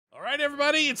right,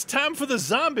 everybody, it's time for the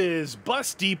Zombies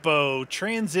Bus Depot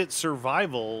Transit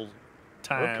Survival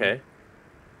time. Okay.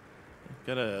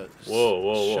 Got a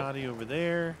whoa. shoddy over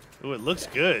there. Oh, it looks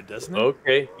good, doesn't it?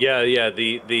 Okay. Yeah.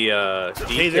 The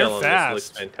detail on this looks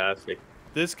fantastic.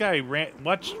 This guy ran.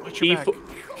 Watch your back.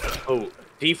 Oh,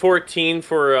 D14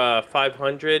 for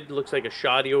 500. Looks like a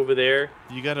shoddy over there.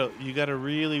 You gotta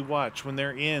really watch when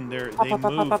they're in. They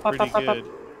move pretty good.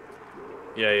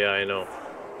 Yeah, I know.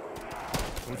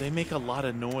 Oh, they make a lot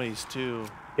of noise too.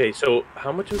 Okay, so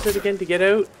how much was it again to get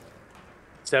out?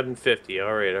 750.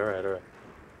 All right.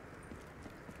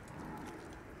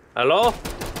 Hello?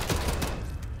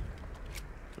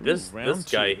 This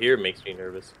guy here makes me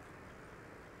nervous.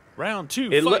 Round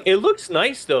two. It looks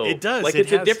nice though. It does. Like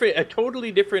it's a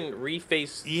totally different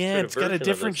reface. Yeah, it's got a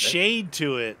different shade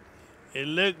to it. It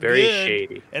looked very good.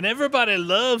 shady. And everybody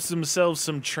loves themselves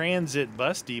some transit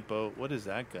bus depot. What is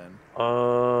that gun?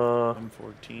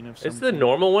 M14 of some It's the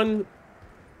normal one.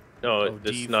 No,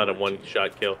 this is not a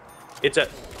one-shot kill. It's a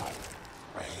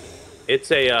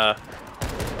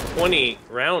 20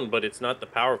 round, but it's not the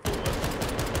powerful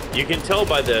one. You can tell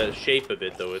by the shape of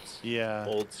it, though. It's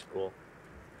old school.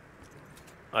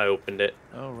 I opened it.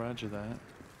 Oh, roger that.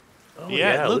 Oh,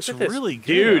 yeah, it looks really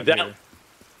good. Dude,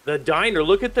 the diner,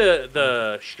 look at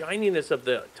the shininess of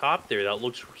the top there. That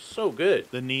looks so good.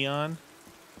 The neon?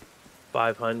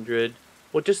 500.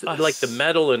 Well, just like the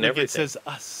metal and everything. It says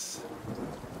us.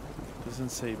 Doesn't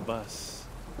say bus.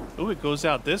 Oh, it goes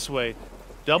out this way.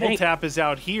 Double tap is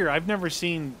out here. I've never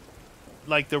seen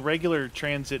like the regular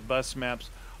transit bus maps.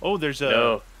 Oh, there's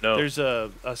a there's a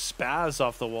spaz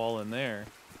off the wall in there.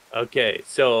 Okay,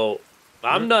 so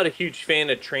I'm not a huge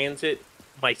fan of transit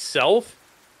myself,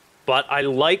 but I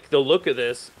like the look of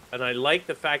this, and I like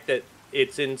the fact that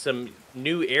it's in some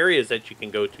new areas that you can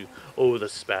go to. Oh, the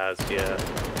spaz, yeah.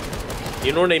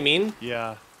 You know what I mean?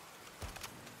 Yeah.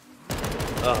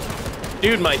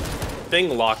 Dude, my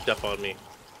thing locked up on me.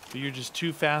 You're just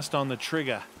too fast on the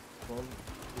trigger.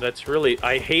 That's really...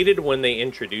 I hated when they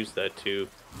introduced that, too.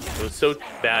 It was so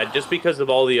bad, just because of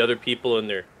all the other people and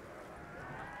their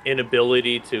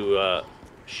inability to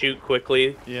shoot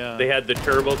quickly. Yeah. They had the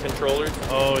turbo controllers.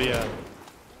 Oh, yeah.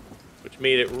 Which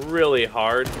made it really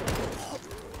hard.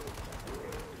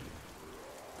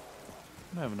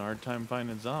 I'm having a hard time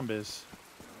finding zombies.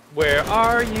 Where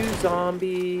are you,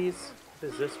 zombies?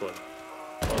 What is this one?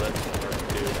 Oh, that's Mark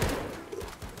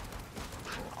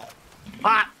 2.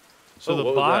 Hot! So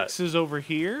the box is over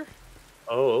here.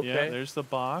 Oh, okay. Yeah, there's the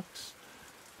box.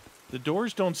 The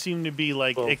doors don't seem to be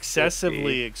like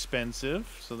excessively expensive,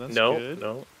 so that's good.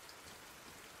 No.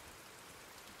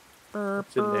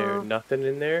 What's in there? Nothing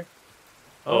in there?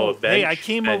 Oh, bench. Hey, I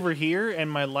came over here and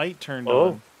my light turned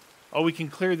on. Oh, we can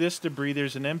clear this debris.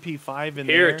 There's an MP5 in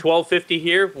there. Here, 1250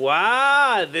 here.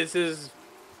 Wow, this is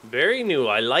very new.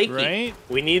 I like it.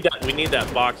 We need that. We need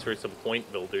that box for some point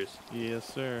builders. Yes,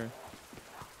 sir.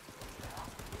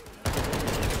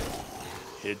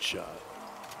 Headshot.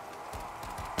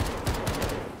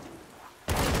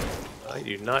 I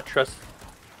do not trust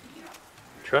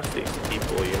these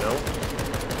people, you know?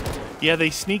 Yeah, they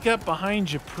sneak up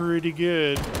behind you pretty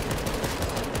good.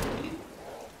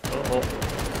 Uh-oh.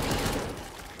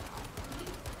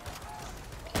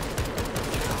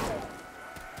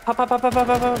 Pop.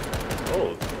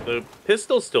 Oh, the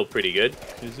pistol's still pretty good.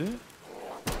 Is it?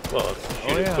 Well,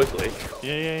 shoot it quickly.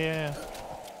 Yeah.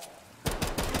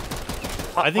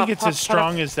 I think it's as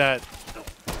strong as that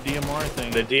DMR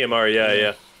thing. The DMR,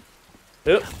 yeah.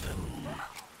 Yep.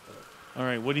 All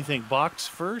right, what do you think? Box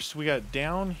first? We got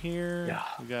down here. Yeah.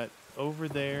 We got over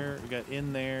there. We got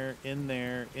in there,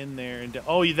 and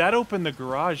oh, that opened the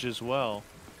garage as well.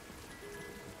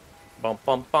 Oh,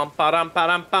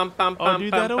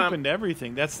 dude, that opened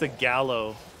everything. That's the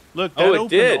gallows. Look, that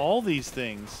opened all these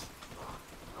things.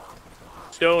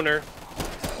 Stoner.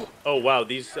 Oh, wow,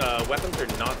 these weapons are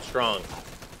not strong.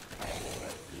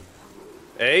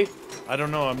 Hey? I don't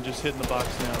know, I'm just hitting the box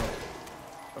now.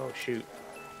 Oh, shoot.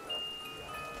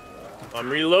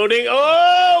 I'm reloading.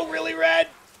 Oh, really red.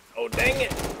 Oh, dang it.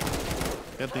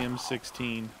 Got the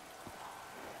M16.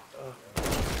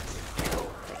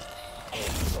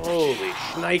 Holy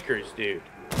shnikers, dude.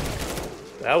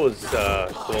 That was a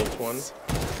close one.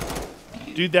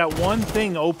 Dude, that one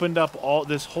thing opened up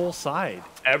this whole side.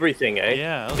 Everything, eh?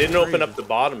 Yeah. Didn't open up the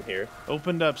bottom here.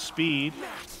 Opened up speed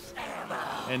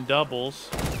and doubles.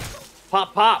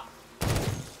 Pop.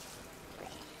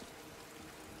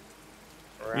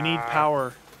 We need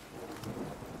power.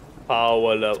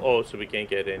 Power level. Oh, so we can't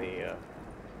get any.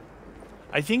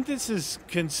 I think this is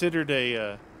considered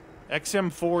a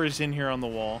XM4 is in here on the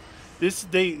wall.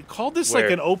 They called this Where?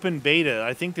 like an open beta.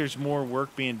 I think there's more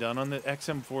work being done on the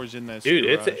XM4s in this. Dude,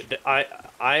 garage.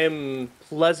 I am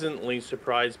pleasantly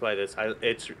surprised by this.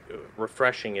 It's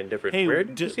refreshing and different. Hey, where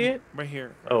did you see it? Right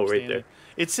here. Oh, I'm right standing. there.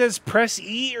 It says press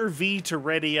E or V to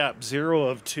ready up. 0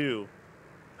 of 2.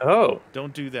 Oh,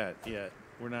 Don't do that yet.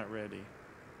 We're not ready.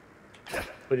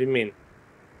 what do you mean?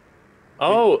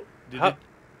 Oh, Did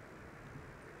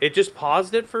it just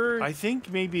paused it for? I think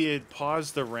maybe it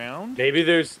paused the round. Maybe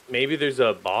there's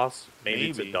a boss. Maybe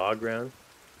it's a Maybe. dog round.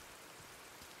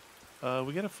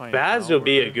 We gotta find. Baz will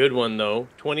be a power. good one though.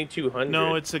 2200.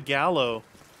 No, it's a Gallo.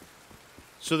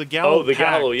 So the Gallo. Oh, the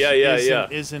Gallo. Yeah,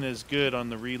 Isn't as good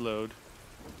on the reload.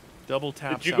 Double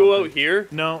taps. Did you go out there. here?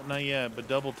 No, not yet. But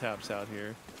double taps out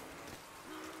here.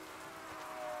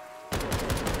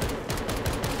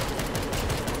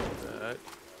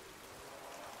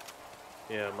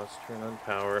 Yeah, must turn on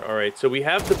power. All right, so we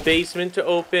have the basement to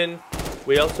open.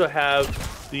 We also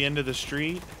have the end of the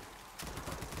street.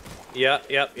 Yep.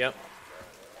 Oh,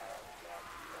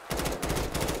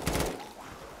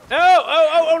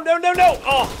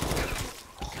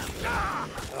 no.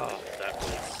 Oh, that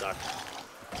really sucked.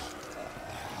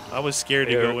 I was scared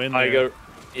to go in there.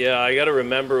 I got to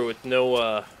remember with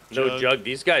no jug.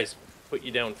 These guys put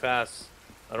you down fast.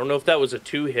 I don't know if that was a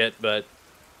 2-hit, but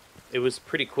it was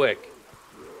pretty quick.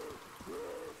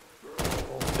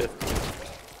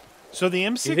 So the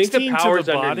M16 to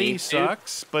the body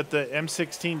sucks, but the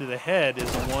M16 to the head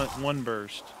is a one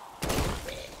burst.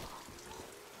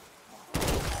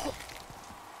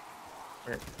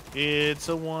 It's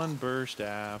a one burst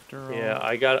after all. Yeah,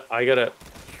 I gotta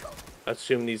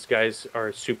assume these guys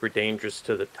are super dangerous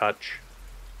to the touch.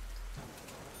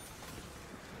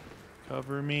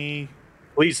 Cover me.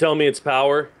 Please tell me it's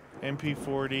power.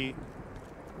 MP40.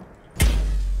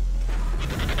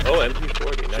 Oh,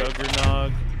 MP40. Nice.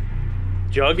 Juggernog.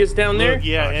 Jug is down there? Look,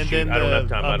 yeah, and shoot, then I don't have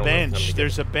time. a bench.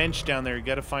 There's a bench down there. You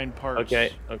got to find parts.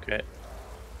 Okay.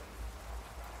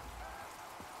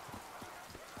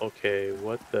 Okay,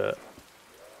 what the?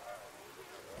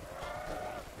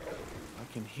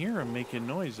 I can hear them making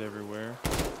noise everywhere.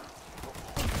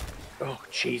 Oh,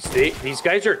 jeez. These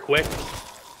guys are quick.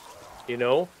 You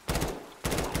know?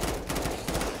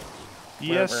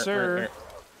 Yes, sir.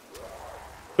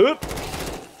 Hoop.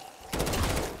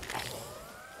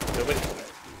 Nobody.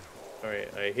 All right,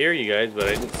 I hear you guys, but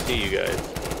I didn't see you guys.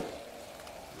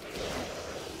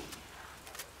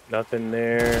 Nothing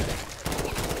there.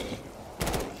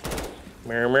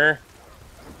 Murmur.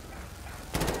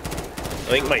 I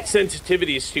think my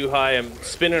sensitivity is too high. I'm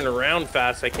spinning around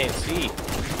fast. I can't see.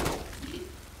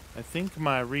 I think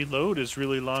my reload is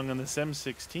really long on this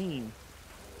M16.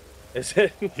 Is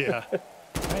it? Yeah,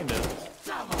 kind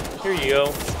of. Here you go.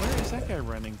 Where is that guy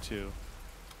running to?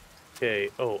 Okay.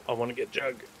 Oh, I want to get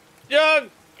Jug. Jug!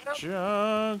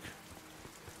 Jug!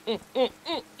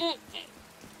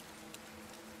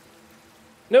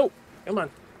 No. Come on.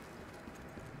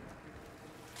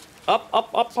 Up.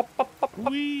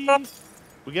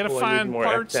 We gotta Oh, I find need more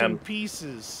parts XM. and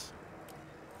pieces.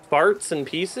 Farts and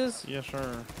pieces? Yes,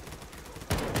 sir.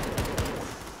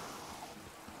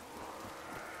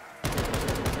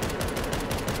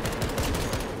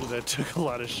 Oh, that took a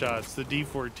lot of shots. The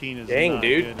D14 is Dang, not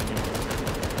dude. good anymore.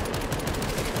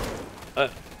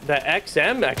 The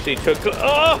XM actually took a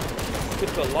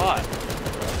lot.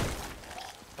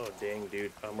 Oh, dang,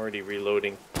 dude. I'm already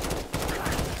reloading.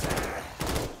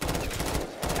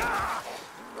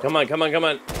 Come on.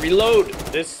 Reload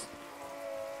this.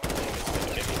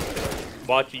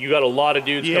 Watch, you got a lot of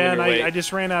dudes coming your way. Yeah, and I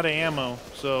just ran out of ammo,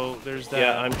 so there's that.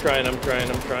 Yeah, I'm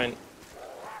trying.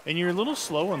 And you're a little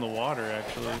slow in the water,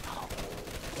 actually.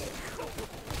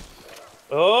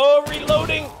 Oh,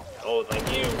 reloading. Oh, thank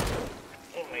you.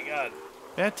 Oh, my God.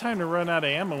 I had time to run out of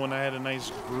ammo when I had a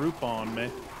nice group on me.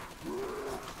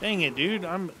 Dang it, dude.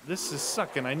 This is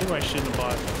sucking. I knew I shouldn't have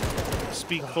bought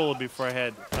Speak Full before I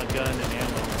had a gun and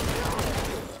ammo.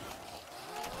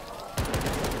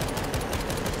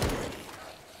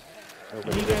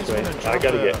 You guys want to drop I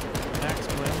gotta get max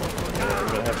ammo for me? I'm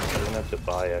gonna have to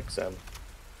buy XM.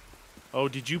 Oh,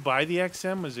 did you buy the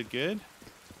XM? Was it good?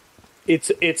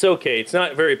 It's okay. It's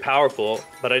not very powerful,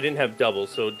 but I didn't have double,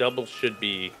 so double should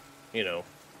be, should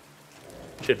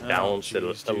balance it a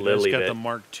little bit. It's got the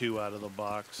Mark II out of the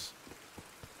box.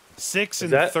 6 and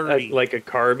Is that 30. like a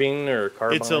carbine or a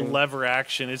carbine? It's a lever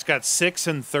action. It's got 6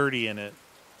 and 30 in it.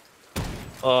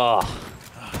 Oh,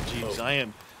 jeez, I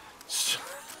am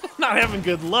not having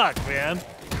good luck, man.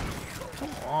 Come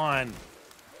on.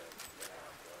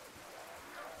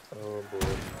 Oh boy.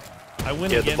 I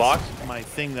went against my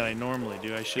thing that I normally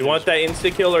do. I should. You want that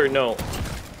insta kill or no?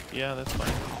 Yeah, that's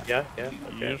fine. Yeah, yeah.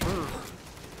 Okay. Yes, sir.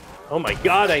 Oh my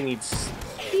god, I need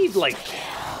speed. Like,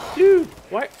 dude,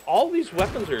 why all these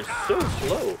weapons are so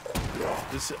slow?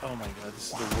 Oh my god,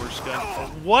 this is the worst gun.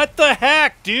 What the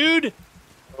heck, dude?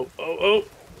 Oh.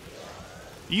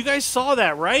 You guys saw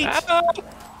that, right? Ah!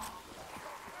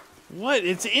 What?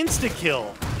 It's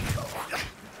insta-kill.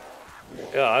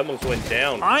 Yeah, I almost went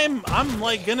down. I'm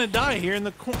like gonna die here in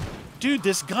the corner. Dude,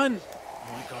 this gun.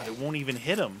 Oh my god, it won't even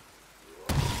hit him.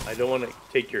 I don't want to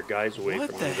take your guys away What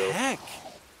from the you, though. heck?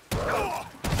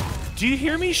 Do you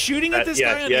hear me shooting at this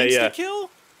guy on insta-kill?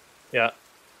 Yeah.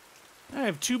 I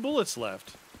have 2 bullets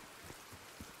left.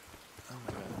 Oh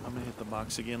my god, I'm gonna hit the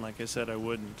box again like I said I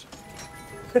wouldn't.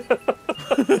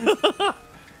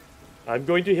 I'm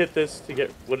going to hit this to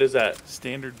get... What is that?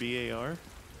 Standard BAR?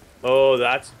 Oh,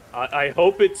 that's... I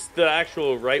hope it's the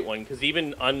actual right one, because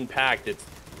even unpacked, it's...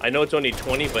 I know it's only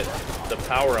 20, but the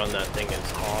power on that thing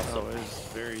is awesome. Oh, it is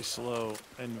very slow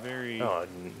and very... Oh,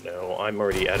 no. I'm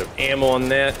already out of ammo on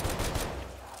that.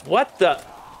 What the...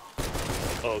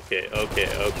 Okay.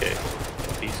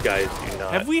 These guys do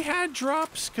not... Have we had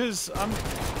drops? Because I'm...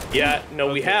 Yeah, no,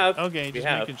 okay. we have. Okay, just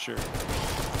making sure.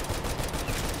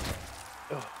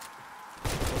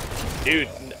 Dude,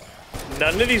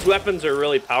 none of these weapons are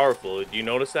really powerful. Do you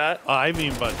notice that? I haven't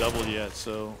even bought double yet,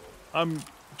 so I'm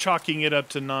chalking it up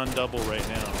to non-double right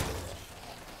now.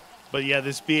 But yeah,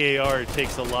 this BAR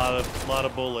takes a lot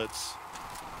of bullets,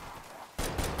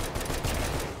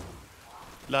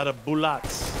 lot of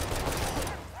bullets,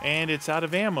 and it's out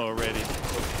of ammo already.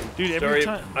 Dude, every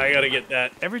time I gotta get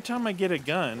that. Every time I get a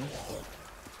gun,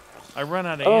 I run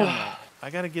out of ammo.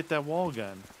 I gotta get that wall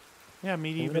gun. Yeah,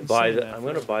 me even I'm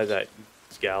gonna buy that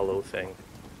Gallo thing.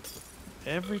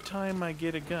 Every time I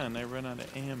get a gun, I run out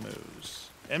of ammos.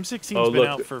 M16's been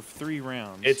out for 3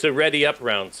 rounds. It's a ready up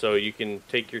round, so you can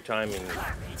take your time and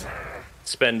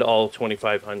spend all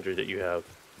 2,500 that you have.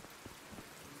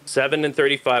 7 and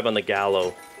 35 on the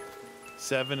Gallo.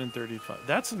 7 and 35.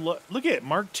 That's look at it,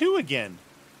 Mark II again.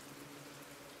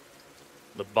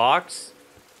 The box,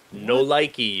 no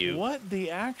likey you. What the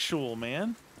actual,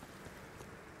 man?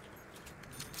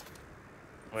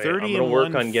 Wait, I'm gonna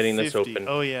work on getting this open.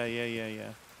 Oh yeah.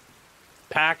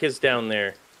 Pack is down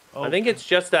there. Oh, I think it's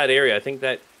just that area. I think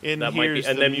that might be,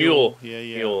 and then mule.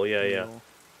 Mule, yeah.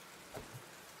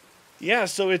 Yeah,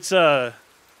 so it's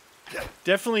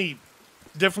definitely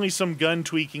some gun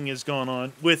tweaking is going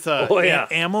on with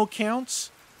ammo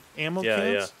counts.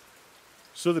 Yeah.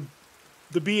 So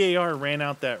the BAR ran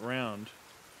out that round.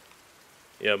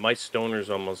 Yeah, my stoner's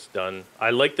almost done. I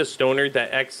like the stoner.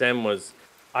 That XM was...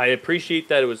 I appreciate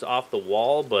that it was off the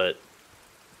wall, but...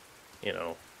 You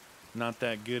know... Not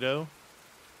that good-o?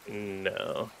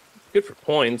 No. Good for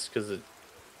points, because...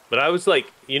 But I was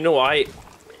like... You know, I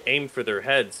aimed for their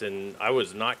heads, and I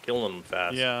was not killing them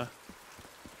fast. Yeah.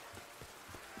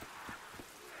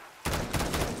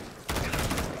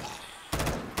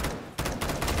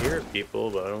 I hear people,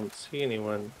 but I don't see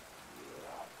anyone.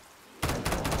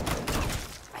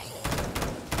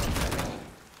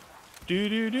 Do.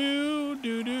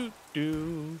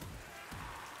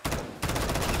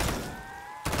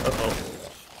 Uh-oh.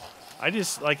 I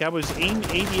was aiming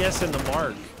ADS in the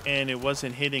mark, and it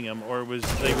wasn't hitting them, or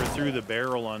they were through the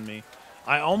barrel on me.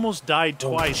 I almost died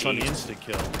twice on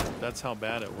insta-kill. That's how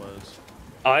bad it was.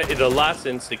 The last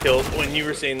insta-kill, when you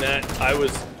were saying that, I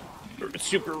was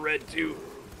super red, too.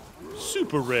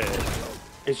 Super red.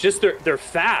 It's just they're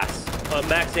fast.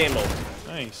 Max ammo.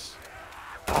 Nice.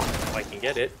 If I can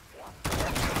get it.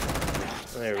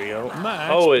 There we go. Max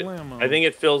I think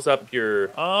it fills up your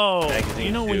magazine.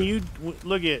 You know, too. when you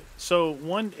look at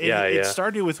it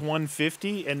started with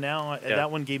 150, and now that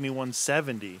one gave me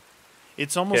 170.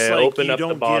 It's almost like you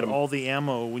don't get all the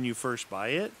ammo when you first buy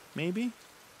it. Maybe.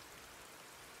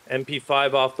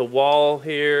 MP5 off the wall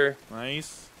here.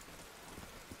 Nice.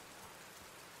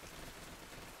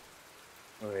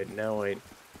 All right, now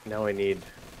I need.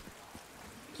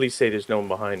 Please say there's no one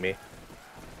behind me.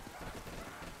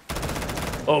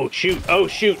 Oh shoot! Oh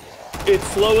shoot! It's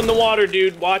slow in the water,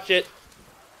 dude. Watch it.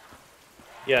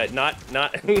 Yeah, not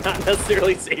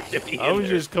necessarily safe to be. I was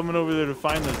just coming over there to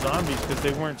find the zombies because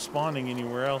they weren't spawning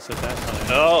anywhere else at that time.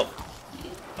 Oh,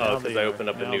 because I opened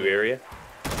up a new area.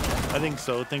 I think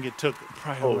so. I think it took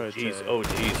priority. Oh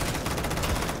jeez.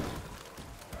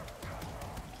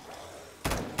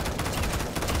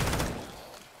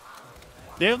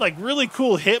 They have like really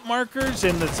cool hit markers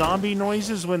and the zombie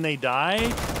noises when they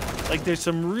die. Like there's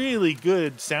some really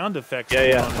good sound effects.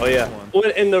 Yeah. Oh yeah. Well,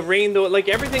 and the rain though, like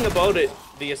everything about it,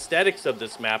 the aesthetics of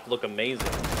this map look amazing.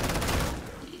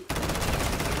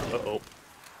 Uh-oh.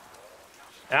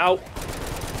 Ow.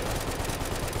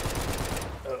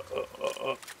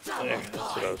 There,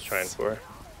 that's what I was trying for.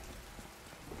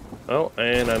 Oh,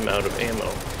 and I'm out of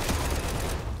ammo.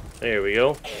 There we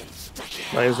go.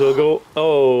 Might as well go.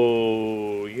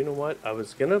 Oh, you know what? I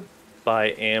was gonna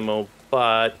buy ammo,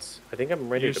 but I think I'm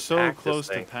ready to pack this thing. You're so close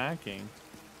to packing.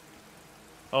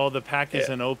 Oh, the pack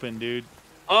isn't open, dude.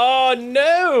 Oh,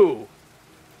 no!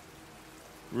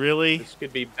 Really? This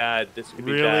could be bad. This could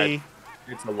be bad.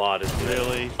 It's a lot, isn't it?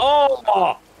 Really?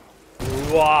 Oh!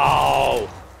 Wow!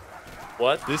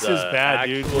 What? This is bad,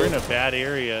 dude. We're in a bad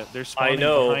area. They're spawning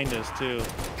behind us, too.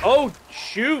 Oh,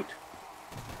 shoot!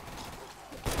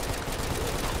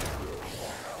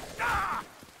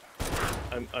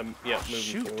 I'm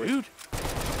moving forward. Dude.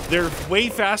 They're way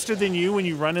faster than you when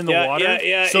you run in the water,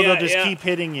 so they'll just keep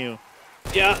hitting you.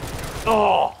 Yeah.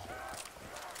 Oh.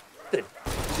 The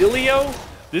dealio?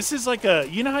 This is like a,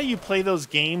 you know how you play those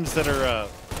games that are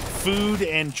food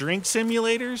and drink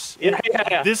simulators?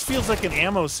 Yeah. This feels like an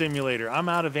ammo simulator. I'm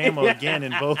out of ammo again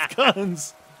in both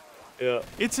guns. Yeah.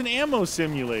 It's an ammo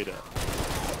simulator.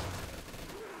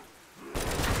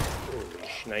 Holy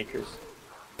shnikers.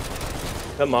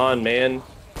 Come on, man.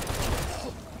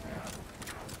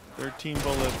 13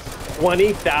 bullets.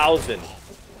 20,000.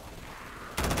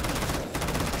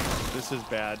 This is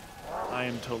bad. I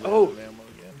am totally out of ammo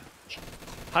again.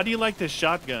 How do you like this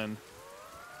shotgun?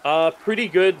 Pretty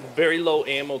good. Very low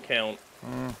ammo count.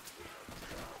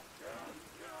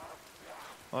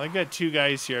 Well, I got 2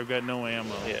 guys here. I've got no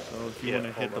ammo. Yeah. So if you want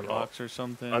to hit the box or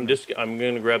something. I'm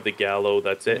gonna grab the gallo.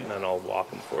 That's it, and then I'll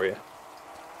walk them for you.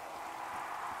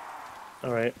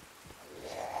 All right.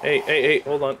 Hey,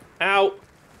 hold on. Ow!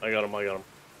 I got him.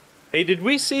 Hey, did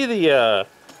we see the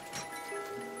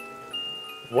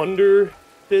Wonder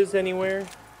Fizz anywhere?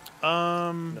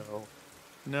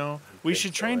 No. We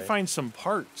should try and find some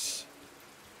parts.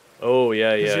 Oh,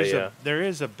 yeah. There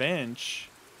is a bench.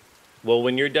 Well,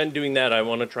 when you're done doing that, I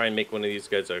want to try and make one of these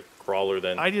guys a crawler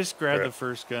then. I just grabbed the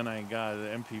first gun I got, the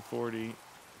MP40.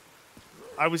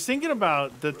 I was thinking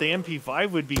about that the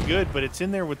MP5 would be good, but it's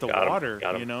in there with the water,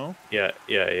 you know? Yeah.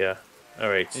 All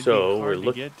right, It'd so be we're hard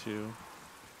to get to.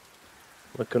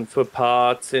 Looking for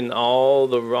parts in all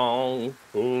the wrong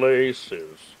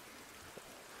places.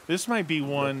 This might be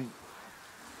one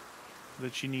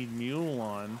that you need mule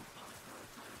on.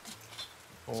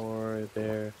 Or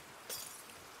there.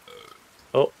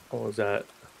 Oh, what was that?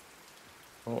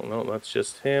 Oh, no, that's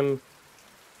just him.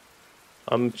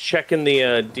 I'm checking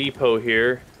the depot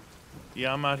here.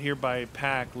 Yeah, I'm out here by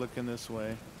Pack looking this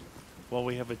way. While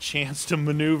we have a chance to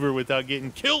maneuver without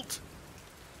getting killed.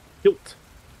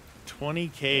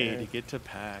 20K to get to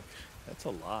Pack. That's a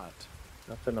lot.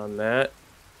 Nothing on that.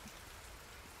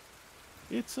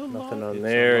 It's a lot. Nothing on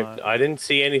there. I didn't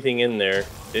see anything in there.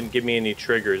 Didn't give me any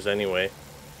triggers anyway.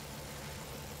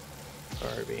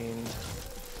 Carbine.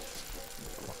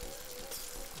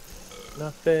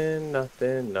 Nothing.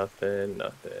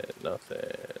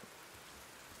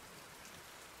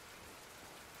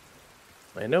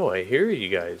 I know, I hear you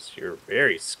guys. You're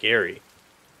very scary.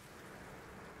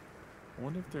 I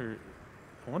wonder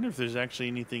if there's actually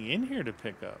anything in here to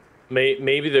pick up.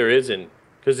 Maybe there isn't,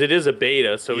 because it is a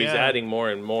beta, so he's adding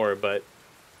more and more, but...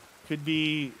 Could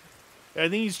be... I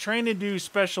think he's trying to do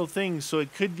special things, so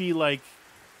it could be like...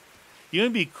 You know,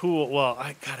 it'd be cool. Well,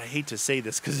 I hate to say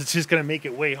this because it's just going to make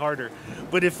it way harder.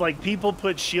 But if, like, people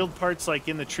put shield parts, like,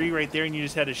 in the tree right there and you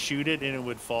just had to shoot it and it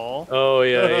would fall. Oh,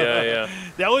 yeah.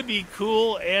 That would be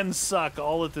cool and suck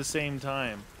all at the same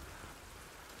time.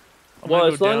 Well,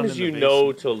 as long as you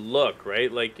know to look,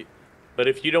 right? Like, but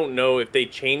if you don't know, if they do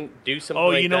something like that...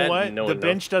 Oh, you know what? The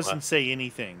bench doesn't say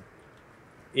anything.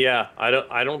 Yeah, I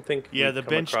don't think... Yeah, the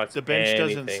bench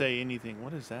doesn't say anything.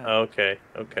 What is that? Okay.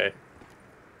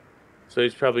 So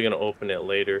he's probably going to open it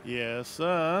later. Yes.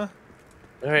 All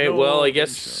right, well, I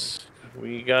guess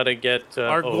we got to get...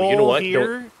 Our goal you know what?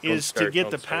 here is to get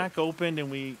the pack opened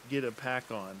and we get a pack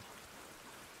on.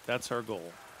 That's our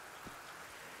goal.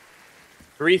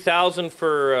 3,000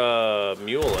 for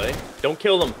Mule, eh? Don't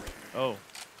kill him. Oh.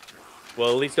 Well,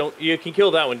 at least don't... You can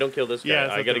kill that one. Don't kill this guy.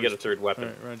 Yeah, I got to get a third weapon.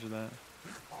 All right, roger that.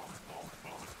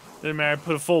 Didn't matter. I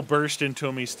put a full burst into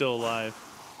him. He's still alive.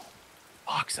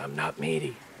 Fox, I'm not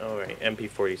meaty. All right,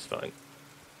 MP40's fine.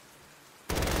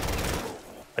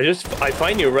 I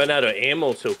find you run out of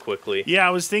ammo so quickly. Yeah,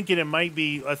 I was thinking it might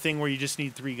be a thing where you just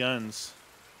need 3 guns.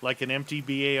 Like an empty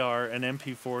BAR, an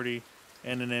MP40,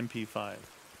 and an MP5.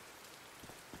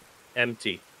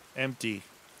 Empty,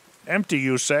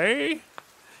 you say?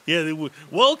 Yeah,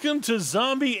 welcome to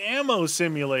Zombie Ammo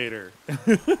Simulator.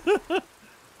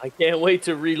 I can't wait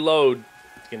to reload.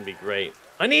 It's going to be great.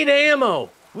 I need ammo.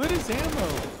 What is ammo?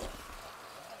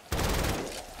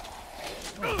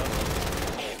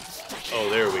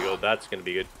 that's gonna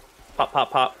be good. Pop,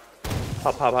 pop, pop.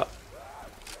 Pop, pop, pop.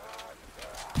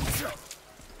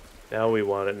 Now we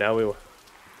want it. Now we want.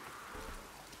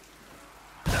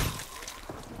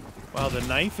 Wow, the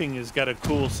knifing has got a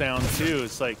cool sound too.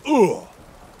 It's like, ooh.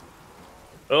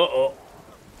 Uh-oh.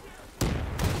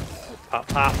 Pop,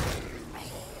 pop.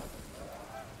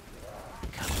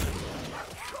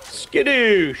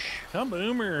 Skadoosh.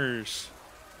 Kaboomers.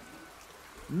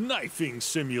 Knifing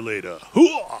simulator.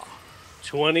 Hooah!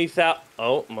 20,000.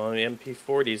 Oh, my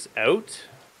MP40's out.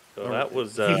 So that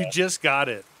was. You just got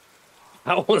it.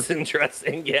 That was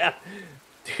interesting. Yeah.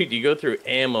 Dude, you go through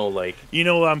ammo like. You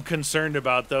know what I'm concerned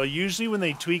about, though? Usually when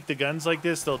they tweak the guns like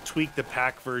this, they'll tweak the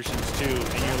pack versions, too.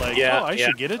 And you're like, oh, I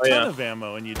should get a ton of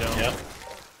ammo, and you don't. Yep.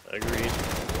 Agreed.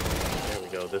 There we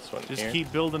go. This one Just here.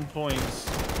 keep building points.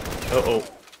 Uh-oh.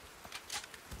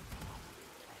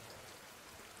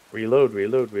 Reload,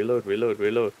 reload, reload, reload,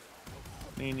 reload.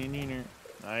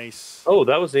 Nice. Oh,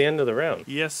 that was the end of the round.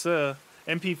 Yes, sir.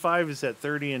 MP5 is at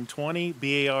 30 and 20.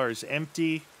 BAR is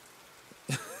empty.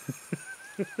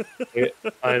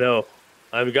 I know.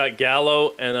 I've got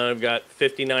Gallo, and I've got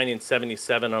 59 and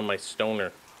 77 on my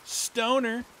Stoner.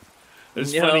 Stoner?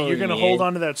 It's funny. You're going to hold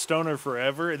on to that Stoner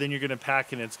forever, and then you're going to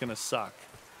pack, and it's going to suck.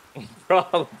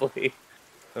 Probably.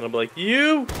 And I'll be like,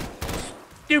 you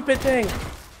stupid thing.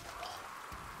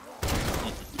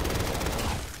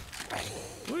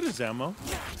 What is ammo?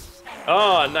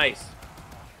 Oh, nice.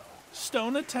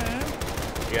 Stoner time.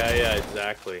 Yeah,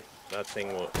 exactly. That thing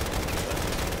will...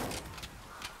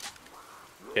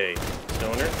 Okay,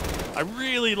 Stoner. I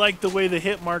really like the way the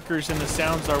hit markers and the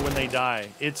sounds are when they die.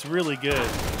 It's really good.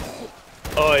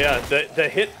 Oh, yeah, the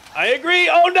hit... I agree!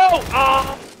 Oh, no!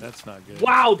 Ah! That's not good.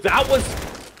 Wow, that was...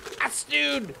 Yes,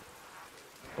 dude!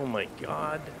 Oh, my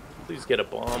God. Please get a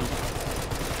bomb.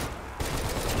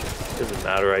 Doesn't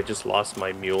matter, I just lost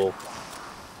my mule.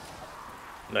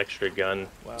 An extra gun.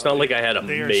 Wow, it's not like I had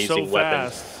amazing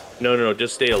weapons. No,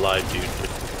 just stay alive, dude.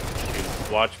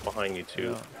 Just watch behind you,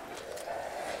 too. Yeah.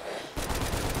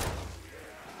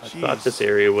 I thought this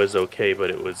area was okay, but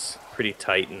it was pretty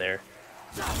tight in there.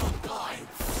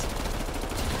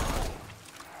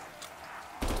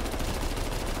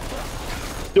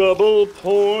 Double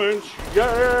points,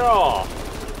 yeah!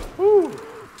 Woo.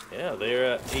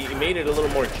 Yeah, he made it a little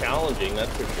more challenging,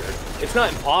 that's for sure. It's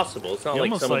not impossible. It's not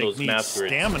like some of those maps where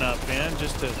stamina up, man,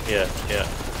 just to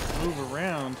move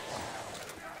around.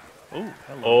 Oh,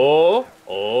 hello.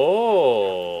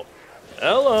 Oh,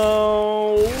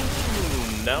 hello.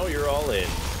 Now you're all in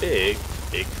big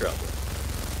trouble.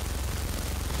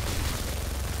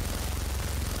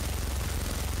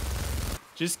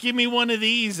 Just give me one of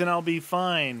these and I'll be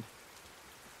fine.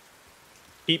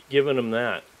 Keep giving them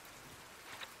that.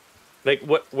 Like,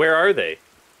 where are they?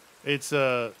 It's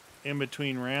in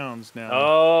between rounds now.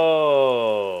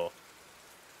 Oh.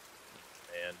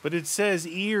 Man. But it says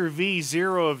E or V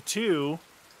 0 of 2.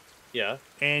 Yeah.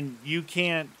 And you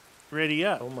can't ready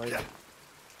up. Oh my God.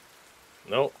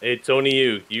 No, it's only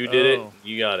you. You did it.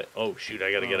 You got it. Oh shoot,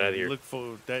 I gotta get out of here. Look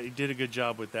for that. You did a good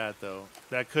job with that, though.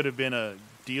 That could have been a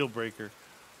deal breaker.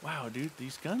 Wow, dude,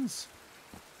 these guns.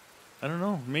 I don't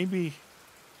know. Maybe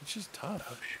it's just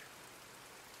tough.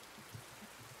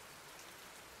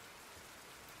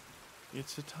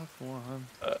 It's a tough one.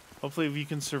 Hopefully, if you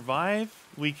can survive,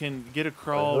 we can get a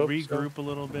crawl, regroup a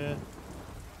little bit.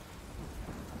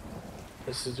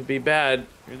 This is to be bad.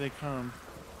 Here they come.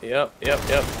 Yep.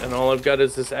 And all I've got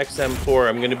is this XM4.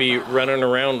 I'm gonna be running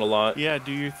around a lot. Yeah,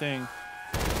 do your thing.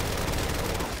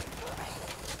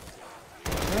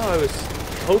 Well, I was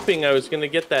hoping I was gonna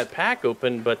get that pack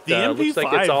open, but looks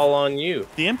like it's all on you.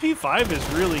 The MP5 is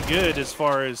really good as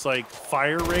far as like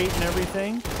fire rate and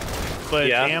everything,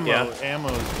 but ammo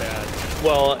is bad.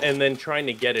 Well, and then trying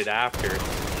to get it after.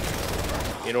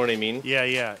 You know what I mean?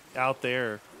 Yeah, out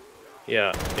there.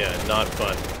 Yeah, not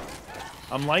fun.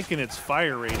 I'm liking its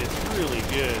fire rate. It's really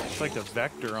good. It's like a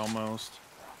vector almost.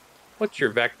 What's your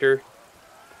vector?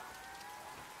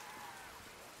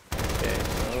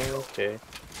 Okay.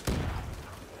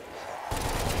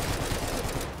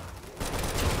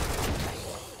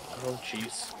 Oh,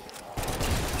 jeez.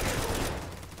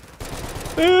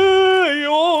 Hey,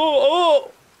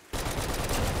 oh!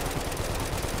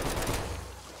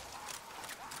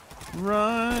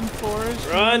 Run, Forrest,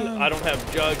 run! I don't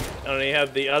have Jug. I only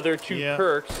have the other two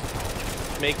perks.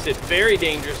 Makes it very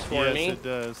dangerous for me. Yes, it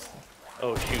does.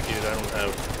 Oh, shoot, dude. I don't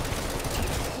have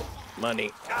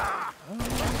money.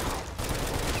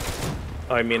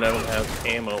 Oh, I mean, I don't have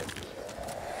ammo.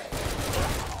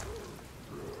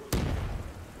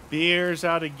 Beer's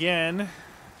out again.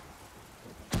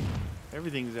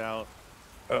 Everything's out.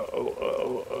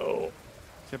 Oh.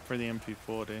 Except for the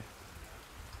MP40.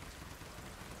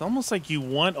 It's almost like you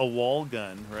want a wall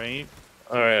gun, right?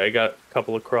 All right, I got a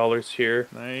couple of crawlers here.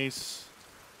 Nice.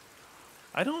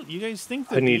 You guys think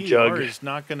the I need BAR jug. is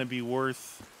not going to be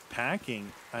worth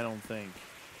packing? I don't think.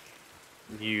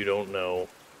 You don't know.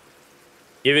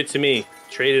 Give it to me.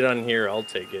 Trade it on here. I'll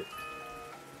take it.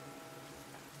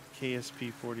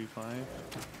 KSP 45,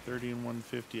 30 and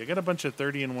 150. I got a bunch of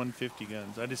 30 and 150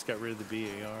 guns. I just got rid of the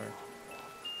BAR.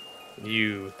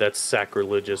 That's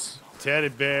sacrilegious. Teddy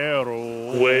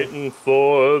barrel. Waiting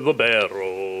for the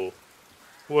barrel.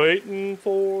 Waiting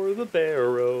for the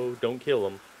barrel. Don't kill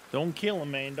him. Don't kill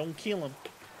him, man. Don't kill him.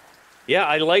 Yeah,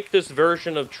 I like this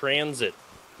version of Transit.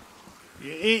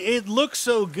 It looks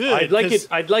so good.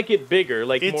 I'd like it bigger,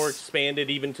 like more expanded,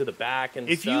 even to the back and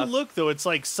stuff. If you look though, it's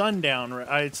like sundown.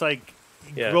 It's like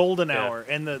golden hour,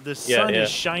 and the sun is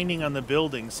shining on the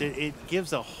buildings. It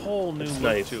gives a whole new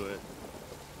look to it.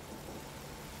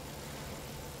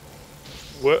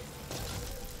 What?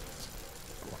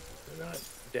 They're not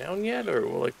down yet, or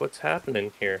like what's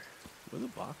happening here? Where's the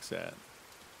box at?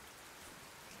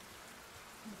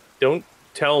 Don't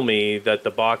tell me that the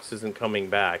box isn't coming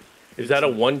back. Is that a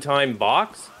one-time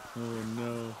box? Oh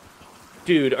no.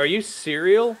 Dude, are you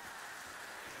serial?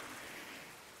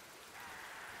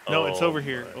 No, it's over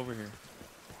here. Over here.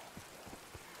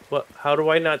 What? How do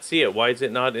I not see it? Why is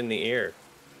it not in the air?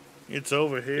 It's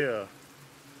over here.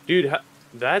 Dude,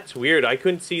 that's weird. I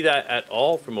couldn't see that at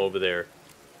all from over there.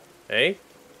 Hey?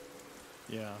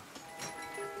 Yeah.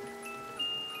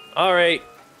 All right.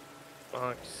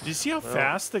 Do you see how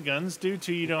fast the guns do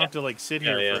too? You don't have to like sit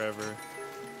here forever.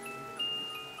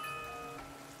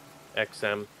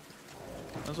 XM.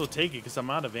 Might as well take it because I'm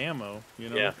out of ammo, you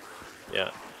know? Yeah.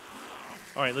 Yeah.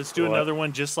 All right, let's do another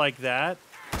one just like that.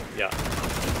 Yeah.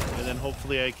 And then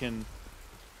hopefully I can...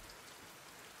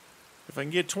 If I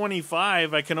can get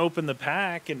 25, I can open the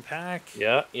pack and pack.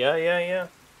 Yeah.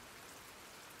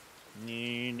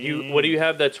 What do you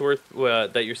have that's worth,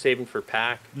 that you're saving for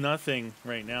pack? Nothing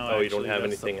right now. Oh, actually. you don't have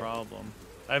That's anything. The problem.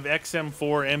 I have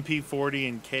XM4, MP40,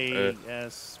 and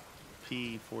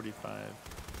KSP45.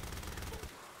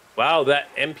 Wow,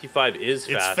 that MP5 is fast.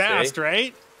 It's fast,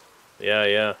 right?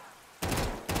 Yeah.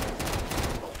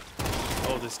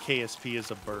 Oh, this KSP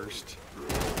is a burst.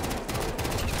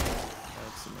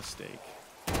 That's a mistake.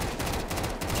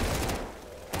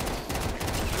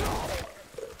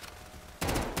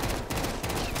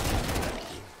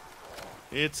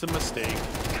 It's a mistake.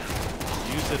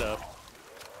 Use it up.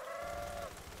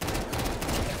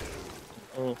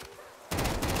 Oh.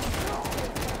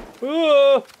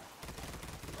 Oh.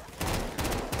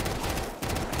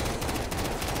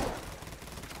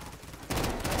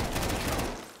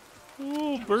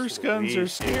 Ooh, burst guns are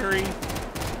scary.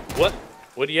 What?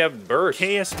 What do you have burst?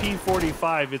 KSP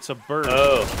 45, it's a burst.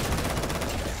 Oh.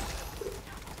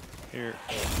 Here.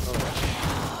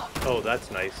 Oh,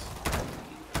 that's nice.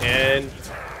 And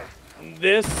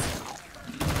this...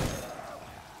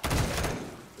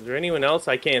 Is there anyone else?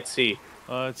 I can't see.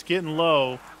 It's getting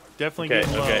low. Definitely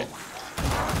getting low. Okay.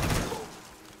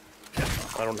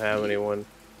 I don't have anyone.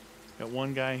 Got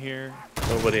one guy here.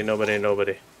 Nobody.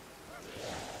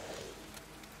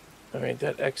 Alright,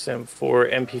 that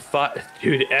XM4 MP5.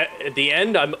 Dude, at the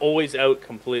end, I'm always out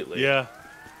completely. Yeah.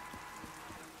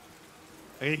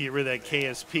 I gotta get rid of that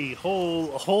KSP.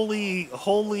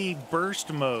 Holy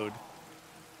burst mode.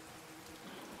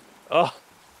 Oh.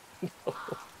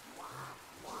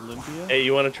 Olympia? Hey,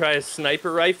 you want to try a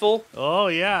sniper rifle? Oh,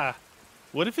 yeah.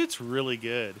 What if it's really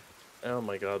good? Oh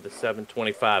my god, the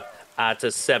 725. It's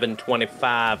a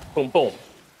 725. Boom, boom.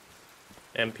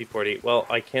 MP40. Well,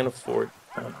 I can't afford...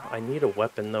 I need a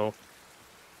weapon, though.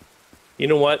 You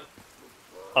know what?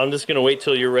 I'm just gonna wait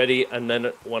till you're ready, and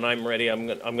then when I'm ready, I'm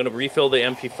gonna refill the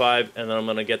MP5, and then I'm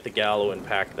gonna get the Gallo and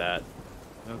pack that.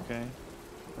 Okay.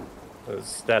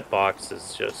 'Cause that box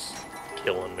is just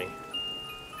killing me.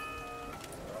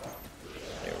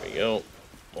 There we go.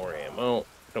 More ammo.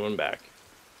 Coming back.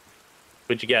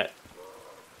 What'd you get?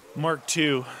 Mark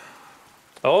II.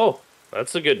 Oh,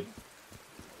 that's a good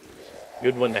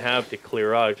one to have to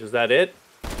clear out. Is that it?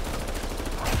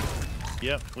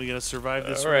 Yep, we gotta survive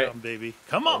this All right. round, baby.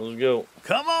 Come on! Let's go.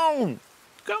 Come on!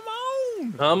 Come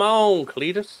on! Come on,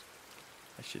 Cletus.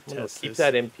 I should test keep this.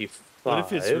 that MP5. What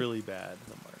if it's really bad,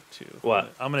 the Mark II?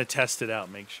 What? I'm gonna test it out,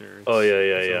 make sure it's,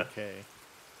 yeah. okay.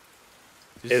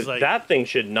 That thing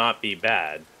should not be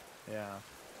bad. Yeah.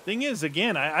 Thing is,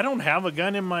 again, I don't have a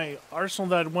gun in my arsenal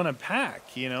that I'd want to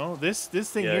pack. You know, this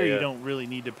thing here you don't really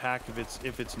need to pack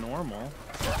if it's normal.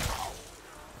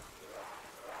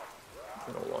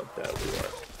 I don't want that.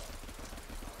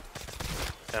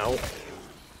 Ow.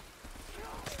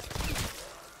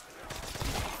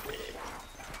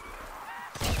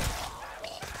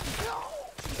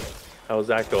 How's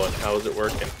that going? How is it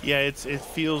working? Yeah, it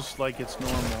feels like it's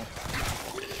normal.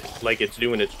 Like it's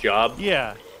doing its job?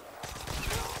 Yeah.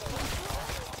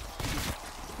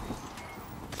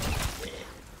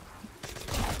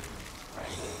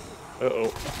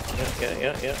 Uh-oh.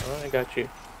 Yeah. Oh, I got you.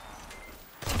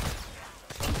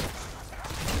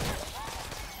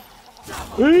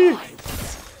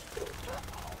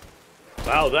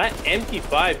 Wow, that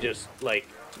MP5 just, like...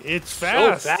 It's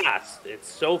fast. So fast. It's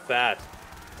so fast.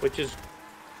 Which is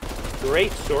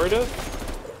great, sort of.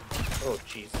 Oh,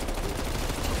 jeez.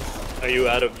 Are you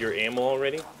out of your ammo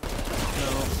already? No.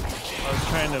 I was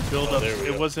trying to build up.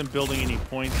 It wasn't building any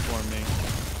points for me.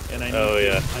 And I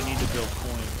need to build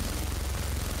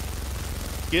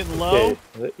points. Getting low?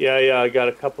 Okay. Yeah, I got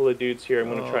a couple of dudes here.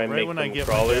 I'm going to try and right make when them I get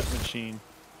crawlers. My death machine.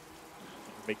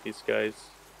 Make these guys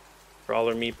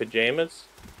crawler me pajamas.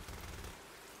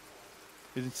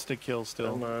 It's to kill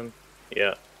still. Come on.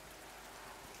 Yeah.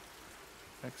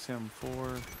 XM4,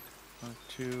 Mark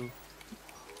 2.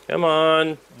 Come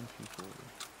on. MP40.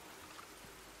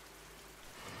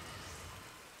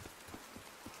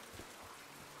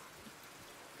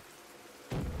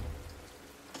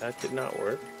 That did not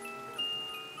work.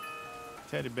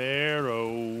 Teddy bear,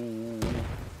 Dude,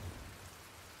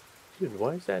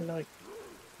 why is that not...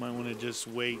 Might want to just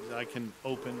wait. I can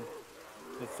open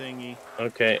the thingy.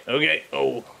 Okay.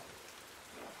 Oh.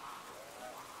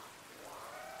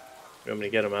 You want me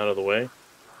to get him out of the way?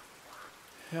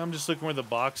 Yeah, I'm just looking where the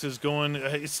box is going.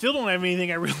 I still don't have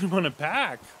anything I really want to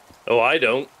pack. Oh, I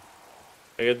don't.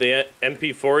 I got the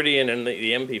MP40 and then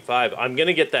the MP5. I'm going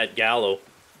to get that Gallo.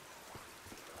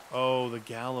 Oh, the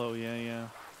Gallo. Yeah.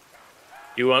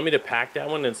 Do you want me to pack that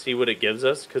one and see what it gives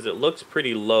us? Because it looks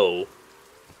pretty low.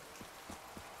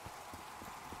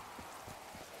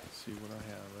 Let's see what I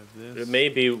have. I have this. It may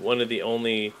be one of the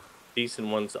only decent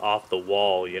ones off the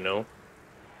wall, you know?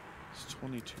 It's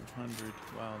 2200.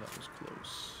 Wow, that was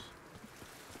close.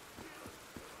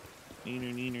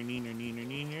 Neener.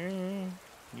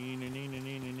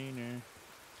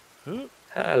 Hoop.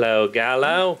 Hello,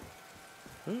 Gallo.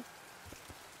 Hoop.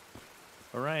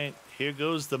 All right, here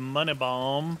goes the money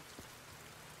bomb.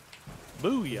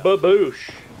 Booyah. Baboosh.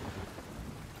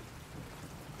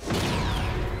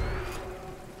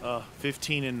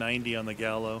 15 and 90 on the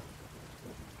Gallo.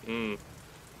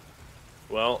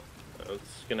 Well,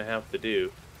 that's gonna have to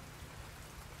do.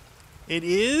 It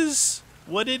is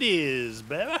what it is,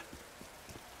 baby.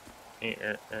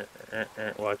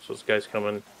 Watch those guys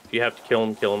coming. If you have to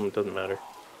kill them. It doesn't matter.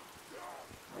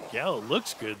 Gallo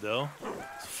looks good though.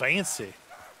 It's fancy.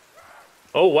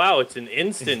 Oh wow, it's an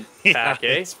instant pack, eh?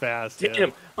 It's fast. Damn.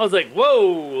 Yeah. I was like,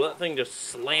 whoa! That thing just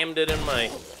slammed it in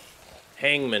my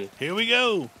hangman. Here we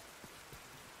go.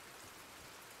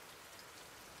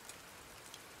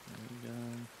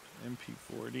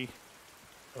 MP40.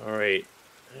 All right.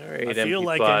 I feel MP5.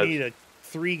 like I need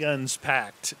 3 guns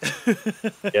packed.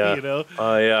 Yeah. You know?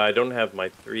 Yeah, I don't have my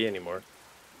 3 anymore.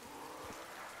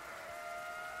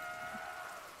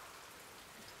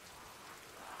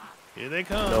 Here they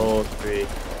come. No 3.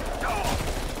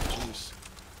 Jeez.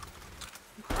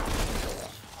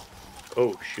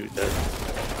 Oh, shoot that.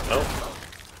 Oh.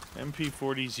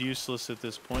 MP40's useless at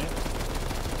this point.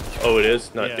 Oh, it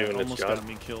is? Not yeah, doing its almost job? got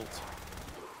me killed.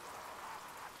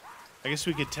 I guess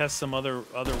we could test some other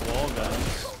wall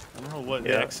guns. I don't know what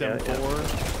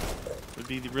XM4 would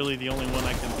be really the only one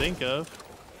I can think of.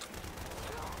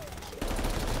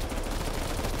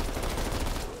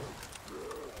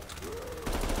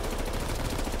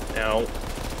 Ow.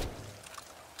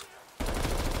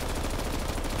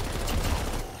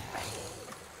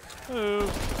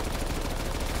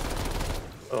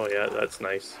 Oh yeah, that's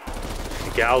nice.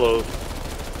 The Gallo.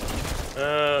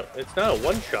 It's not a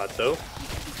one-shot though.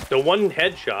 The one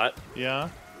headshot. Yeah.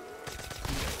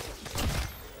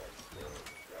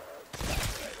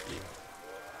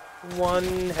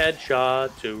 One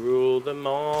headshot to rule them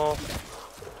all.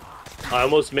 I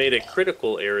almost made a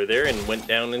critical error there and went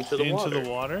down into the water. Into the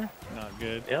water? Not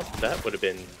good. Yep, that would have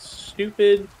been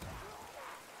stupid.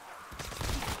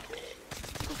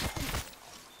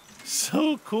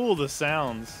 So cool, the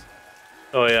sounds.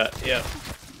 Oh, yeah.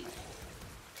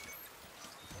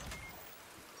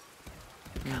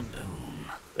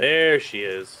 There she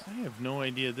is. I have no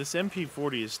idea. This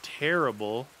MP40 is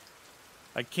terrible.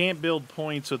 I can't build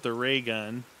points with the ray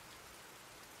gun.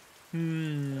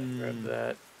 Grab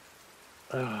that.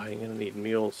 Oh, I'm gonna need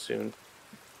mules soon.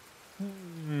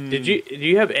 Do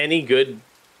you have any good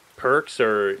perks,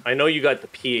 or I know you got the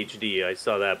PhD. I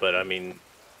saw that, but I mean,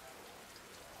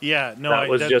 yeah, no, that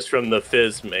was just from the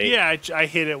fizz, mate. Yeah, I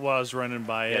hit it while I was running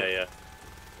by it. Yeah.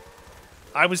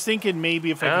 I was thinking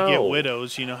maybe if I could get Ow.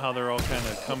 widows, you know how they're all kind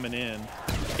of coming in.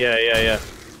 Yeah.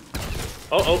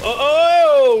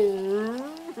 Oh!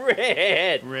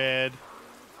 Red. Red.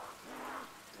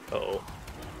 Uh-oh.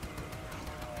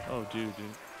 Oh, dude.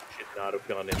 Should not have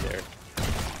gone in there.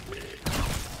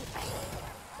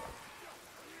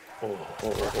 Oh.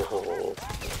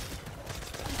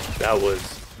 That was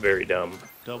very dumb.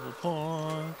 Double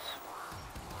points.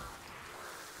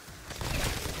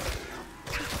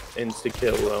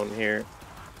 Insta-kill around here.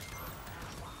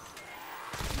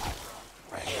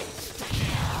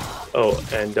 Oh,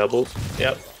 and doubles.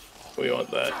 Yep. We want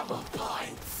that.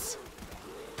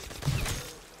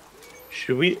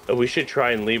 Should we? We should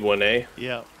try and leave one, eh?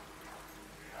 Yeah.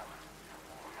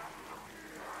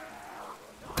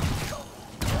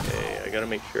 Okay, I gotta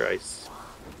make sure I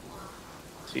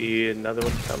see another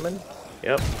one coming.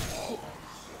 Yep.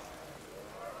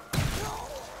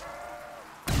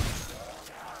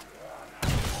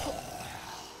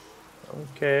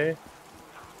 Okay.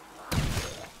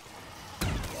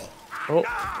 Oh.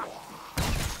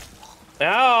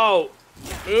 Ow!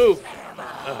 Move!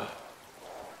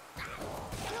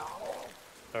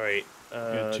 Alright.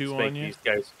 Got two let's make on you? these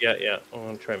guys. Yeah. I'm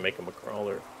gonna try and make them a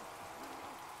crawler.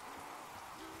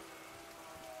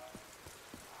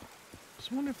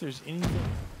 Just wonder if there's anything.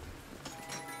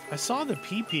 I saw the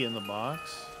PP in the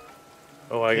box.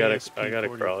 Oh, I got a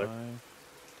KSP crawler. 45.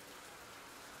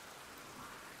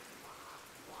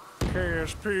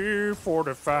 KSP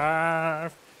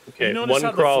 45. Okay, you notice one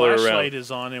how crawler the flashlight around.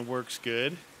 is on and works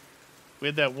good. We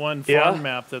had that one farm Yeah.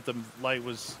 map that the light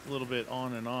was a little bit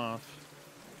on and off.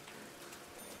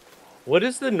 What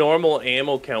is the normal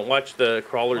ammo count? Watch the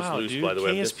crawlers Wow, loose, dude, by the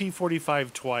way. KSP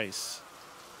 45 twice.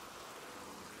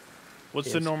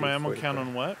 What's the KSP normal ammo 45. count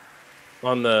on what?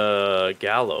 On the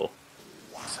Gallo.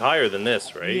 It's higher than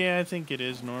this, right? Yeah, I think it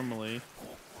is normally.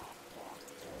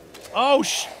 Oh,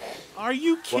 are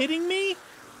you kidding me?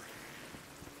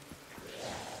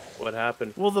 What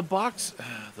happened? Well, the box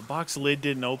lid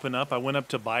didn't open up. I went up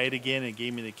to buy it again, and it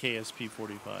gave me the KSP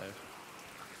 45.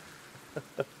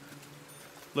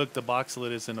 Look, the box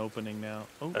lid isn't opening now.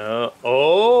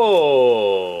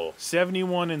 Oh.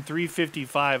 71 and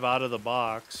 355 out of the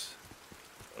box.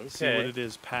 Okay. See what it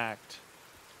is packed.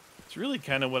 It's really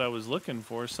kind of what I was looking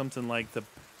for. Something like the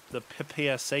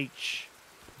PPSH.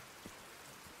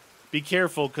 Be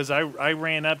careful, because I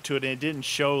ran up to it and it didn't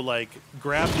show, like,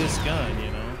 grab this gun,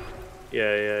 you know?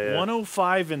 Yeah.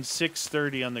 105 and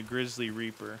 630 on the Grizzly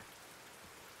Reaper.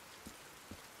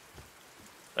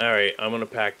 Alright, I'm gonna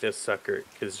pack this sucker,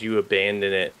 because you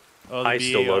abandon it. Oh, the I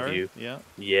still BAR? love you. Yeah.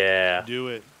 Yeah. Do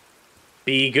it.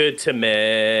 Be good to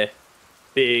me.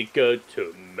 Be good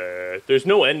to me. There's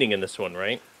no ending in this one,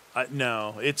 right?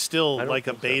 No, it's still I don't like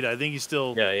a think so. beta. I think he's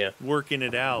still Yeah. working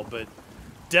it out, but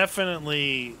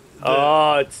definitely.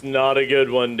 Oh, it's not a good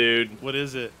one, dude. What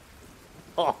is it?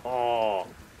 Oh.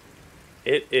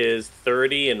 It is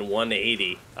 30 and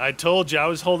 180. I told you, I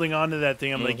was holding on to that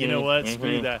thing. I'm like, you know what?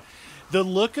 Screw that. The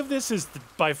look of this is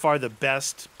by far the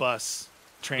best bus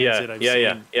transit I've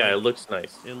seen. Yeah, it looks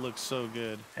nice. It looks so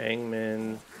good.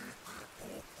 Hangman.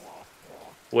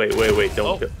 Wait,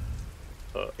 don't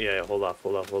go. Yeah, hold off.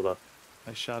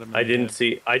 I shot him. I didn't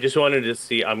see. I just wanted to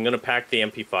see. I'm going to pack the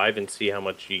MP5 and see how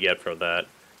much you get from that.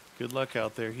 Good luck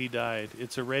out there. He died.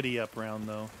 It's a ready up round,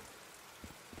 though.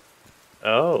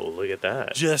 Oh, look at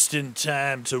that. Just in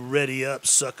time to ready up,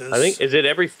 suckers. I think, is it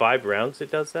every 5 rounds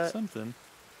it does that? Something.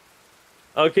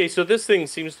 Okay, so this thing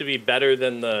seems to be better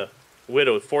than the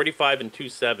Widow, 45 and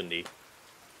 270.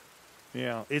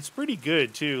 Yeah, it's pretty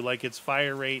good, too. Like, its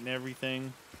fire rate and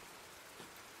everything.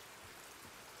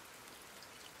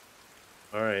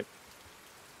 All right.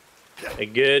 A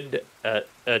good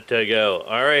to go.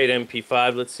 All right,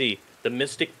 MP5, let's see. The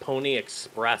Mystic Pony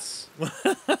Express.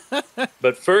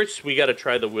 But first, we got to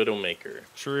try the Widowmaker.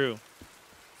 True.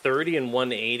 30 and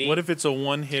 180. What if it's a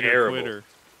one-hitter Terrible. quitter?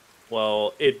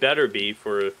 Well, it better be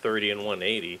for 30 and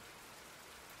 180.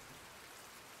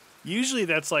 Usually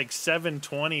that's like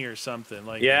 720 or something.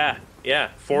 Like Yeah.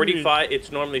 45.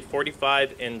 It's normally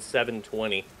 45 and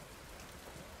 720.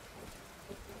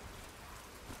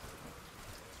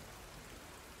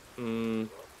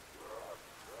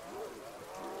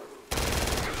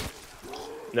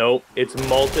 Nope. It's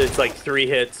It's like 3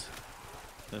 hits.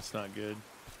 That's not good.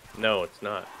 No, it's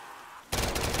not.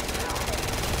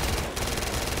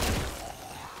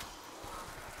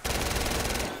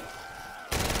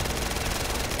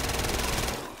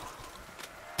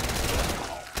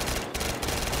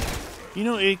 You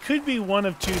know, it could be one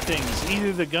of two things.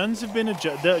 Either the guns have been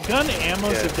adjusted, the gun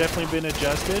ammos have definitely been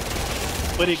adjusted,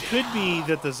 but it could be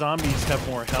that the zombies have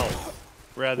more health.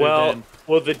 rather than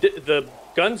the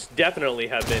guns definitely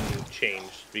have been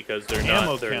changed because they're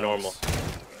ammo not they're counts. normal.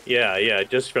 Yeah,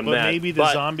 just from But that. maybe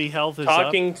the zombie health is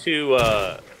talking up.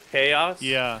 to Chaos,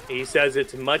 Yeah. he says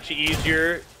it's much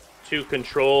easier to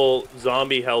control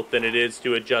zombie health than it is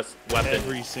to adjust weapons.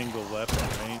 Every single weapon,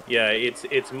 right? Yeah,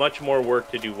 it's much more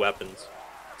work to do weapons.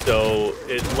 So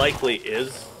it likely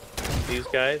is these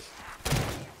guys.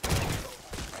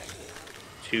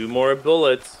 2 more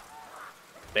bullets.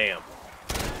 Bam.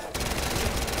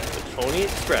 The Pony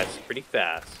Express, pretty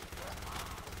fast.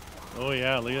 Oh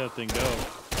yeah, look at that thing go.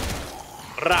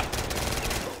 Rap.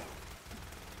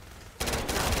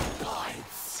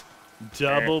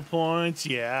 Double points,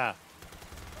 yeah.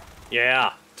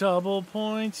 Yeah. Double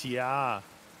points, yeah.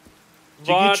 Did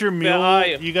you get your mule?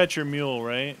 You got your mule,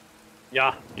 right?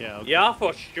 Yeah. Yeah. Okay. Yeah,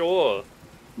 for sure.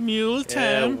 Mule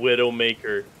time. Yeah,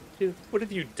 Widowmaker. Dude, what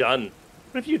have you done?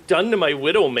 What have you done to my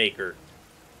Widowmaker?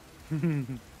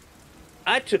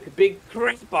 I took a big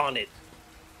crap on it.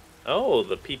 Oh,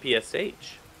 the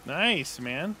PPSH. Nice,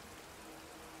 man.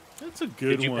 That's a good one.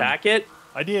 Did you pack it?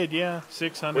 I did, yeah.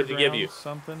 600 What'd it give you?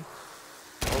 Something.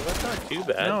 Oh, that's not too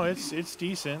bad. No, it's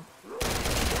decent.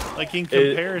 Like in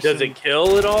comparison. Does it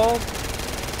kill at all?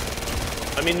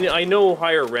 I mean, I know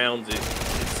higher rounds it's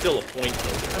still a point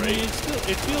though, right? I mean,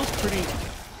 it feels pretty,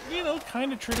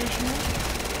 kind of traditional.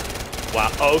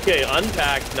 Wow. Okay,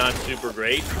 unpacked, not super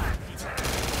great.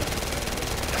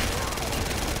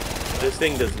 This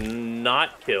thing does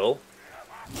not kill.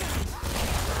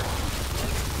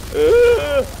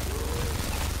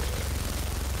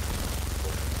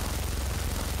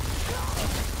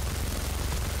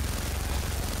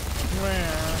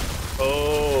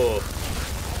 Oh.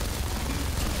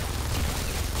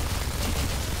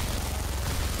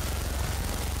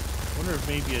 I wonder if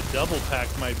maybe a double pack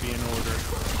might be in order.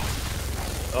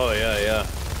 Oh, yeah.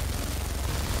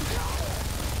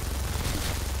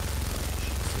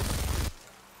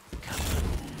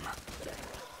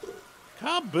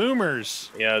 Kaboomers.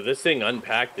 Yeah, this thing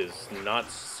unpacked is not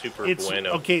super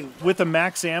bueno. Okay, with the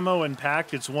max ammo and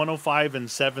packed, it's 105 and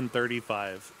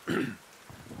 735.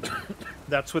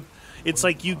 That's what... It's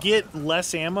like you get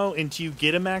less ammo until you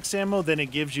get a max ammo, then it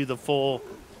gives you the full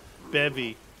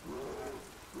bevy.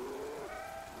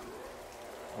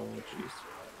 Oh, jeez.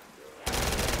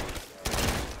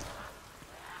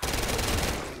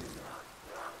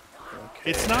 Okay,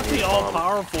 it's not the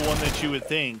all-powerful one that you would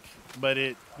think, but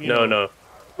it... No.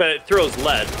 But it throws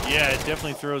lead. Yeah, it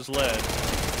definitely throws lead.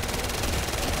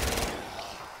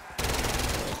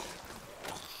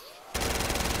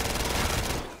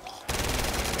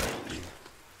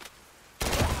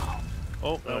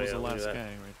 Oh, that was the last guy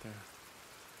right there.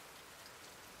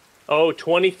 Oh,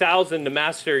 20,000 to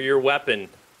master your weapon.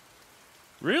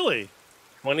 Really?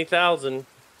 20,000.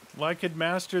 Well, I could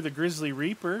master the Grizzly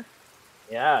Reaper.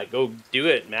 Yeah, go do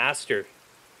it, master.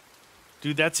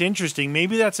 Dude, that's interesting.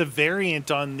 Maybe that's a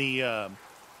variant on the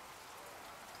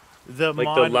like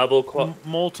mod, the level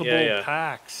multiple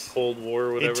packs. Cold War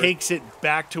or whatever. It takes it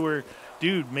back to where,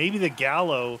 dude, maybe the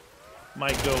Gallo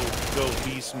might go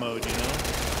beast mode, you know?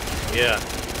 Yeah.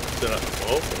 I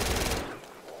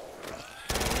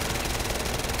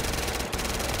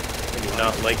do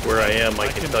not like where I am, I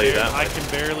can tell you that much. I can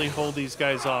barely hold these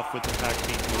guys off with the pack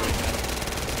people right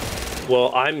now.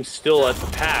 Well, I'm still at the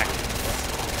pack.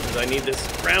 Because I need this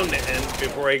round to end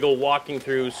before I go walking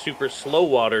through super slow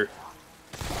water.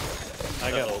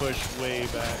 I got pushed way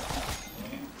back.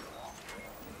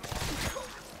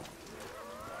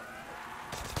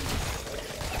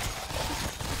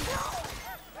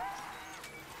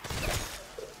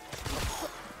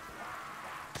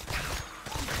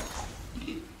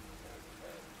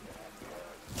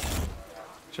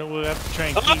 So we'll have to try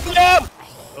and keep...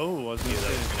 Oh, wasn't that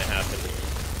was going to happen.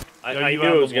 I you knew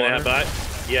out it was of going to water? happen.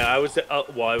 Yeah, I was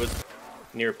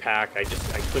near pack. I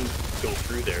couldn't go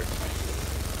through there.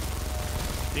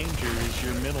 Danger is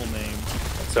your middle name.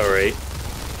 That's all right.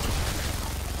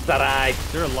 Ta-da!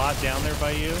 Is there a lot down there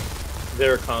by you?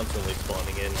 They're constantly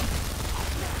spawning in.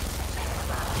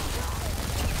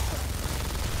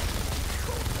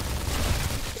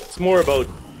 It's more about,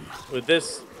 with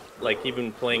this, like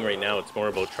even playing right now, it's more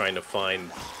about trying to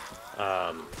find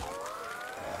a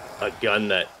gun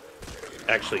that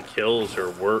actually kills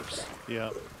or works. Yeah.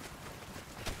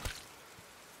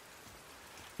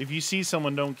 If you see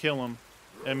someone, don't kill them.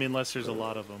 I mean, unless there's a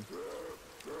lot of them.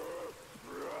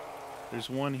 There's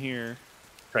one here.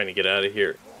 Trying to get out of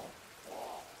here.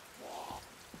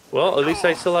 Well, at least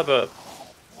I still have a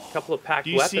couple of packed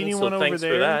weapons, see anyone so over thanks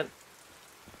there? for that.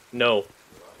 No.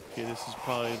 Okay, this is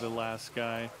probably the last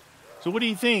guy. So what do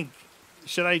you think?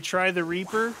 Should I try the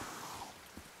Reaper?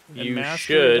 and master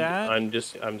should. that? I'm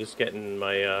just getting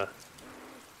my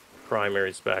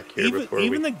primaries back here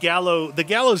Even the Gallo. The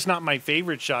Gallo's not my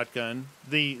favorite shotgun.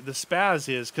 The Spaz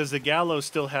is, because the Gallo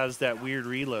still has that weird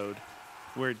reload,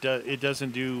 where it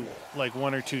doesn't do like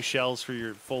 1 or 2 shells for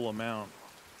your full amount.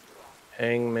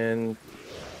 Hangman.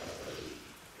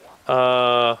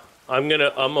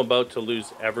 I'm about to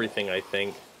lose everything, I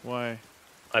think. Why?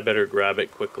 I better grab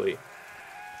it quickly.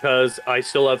 Because I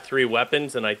still have 3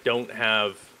 weapons and I don't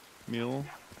have Mule.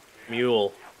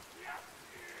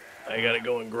 I gotta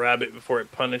go and grab it before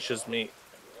it punishes me.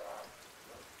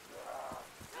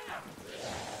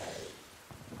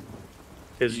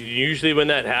 Because usually when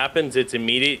that happens, it's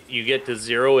immediate. You get to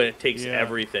 0 and it takes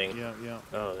everything. Yeah.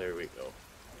 Oh, there we go.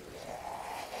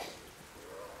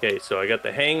 Okay, so I got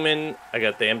the Hangman, I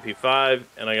got the MP5,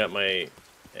 and I got my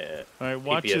all right,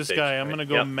 watch PPSH, this guy. I'm right? going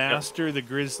to go master the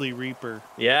Grizzly Reaper.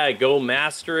 Yeah, go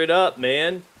master it up,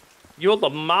 man. You're the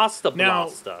master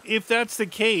blaster. Now, if that's the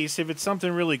case, if it's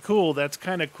something really cool, that's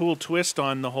kind of cool twist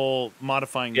on the whole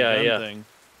modifying the gun thing.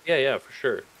 Yeah, for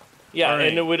sure. Yeah,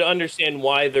 and it would understand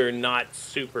why they're not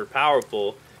super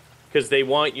powerful, because they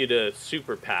want you to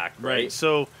super pack, right?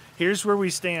 So here's where we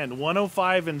stand: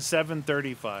 105 and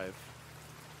 735.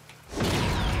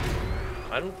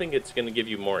 I don't think it's going to give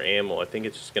you more ammo. I think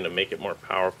it's just going to make it more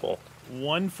powerful.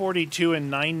 142 and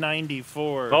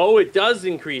 994. Oh, it does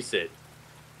increase it.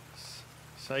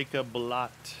 Psycha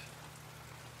Blot.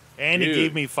 And he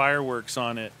gave me fireworks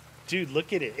on it. Dude,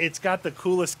 look at it. It's got the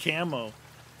coolest camo.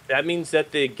 That means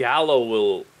that the Gallo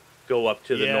will go up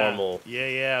to the normal.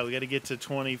 Yeah. We got to get to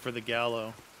 20 for the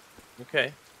Gallo.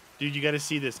 Okay. Dude, you got to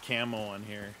see this camo on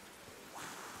here.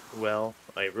 Well,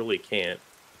 I really can't.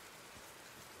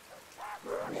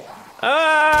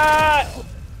 Ah!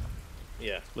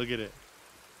 Yeah. Look at it.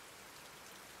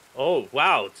 Oh,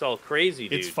 wow. It's all crazy,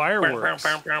 dude. It's fireworks.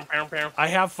 I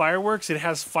have fireworks. It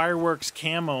has fireworks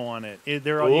camo on it. You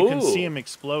can see them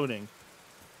exploding.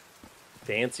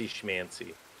 Fancy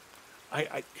schmancy.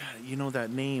 God, you know that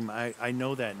name. I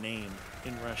know that name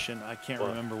in Russian. I can't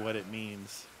remember what it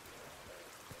means.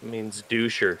 It means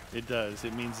doucher. It does.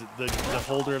 It means the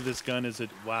holder of this gun is a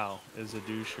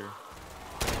doucher.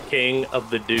 King of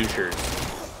the douchers.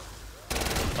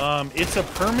 It's a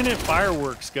permanent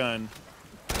fireworks gun.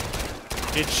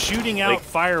 It's shooting out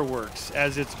fireworks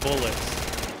as its bullets.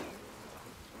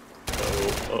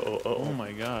 Oh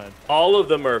my god. All of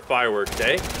them are fireworks,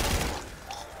 eh?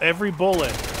 Every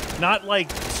bullet. Not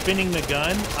like spinning the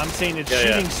gun. I'm saying it's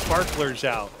shooting sparklers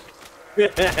out.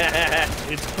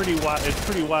 It's pretty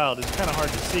wild. It's kind of hard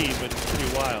to see, but it's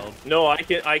pretty wild. No, I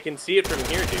can see it from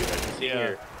here, dude. I can see it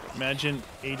here. Imagine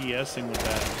ADSing with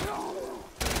that.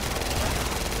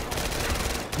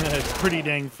 It's pretty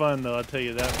dang fun, though. I'll tell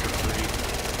you that for free.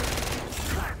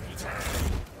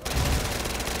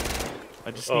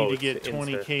 I just need to get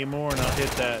 20k more, and I'll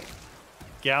hit that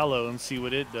Gallo and see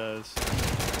what it does.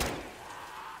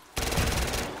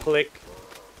 Click.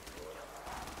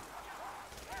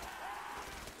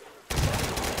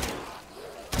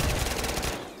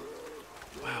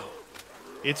 Wow.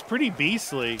 It's pretty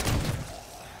beastly.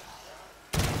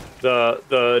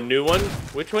 The new one?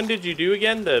 Which one did you do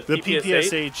again? The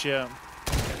PPSH, yeah.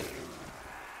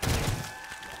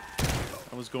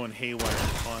 I was going haywire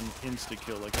on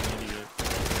insta-kill like an idiot.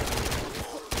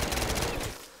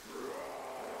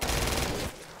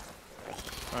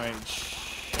 Alright,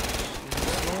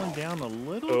 slowing down a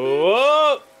little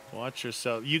bit. Watch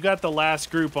yourself. You got the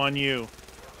last group on you.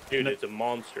 Dude, it's a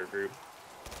monster group.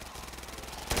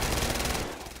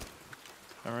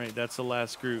 Alright, that's the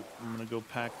last group. I'm gonna go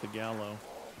pack the Gallo.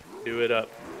 Do it up.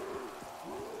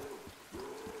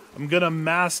 I'm gonna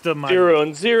master my 0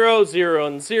 and 0, 0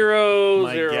 and 0,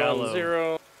 my 0 Gallo. and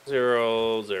 0,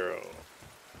 0, 0.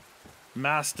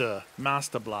 Master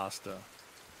Blaster.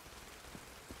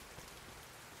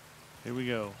 Here we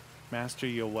go. Master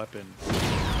your weapon.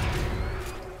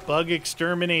 Bug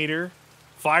Exterminator.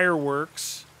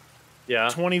 Fireworks. Yeah.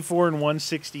 24 and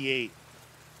 168.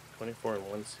 24 and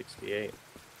 168.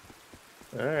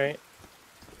 Alright.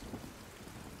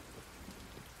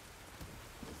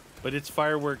 But it's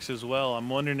fireworks as well. I'm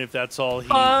wondering if that's all he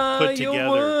put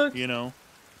together, you know?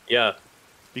 Yeah.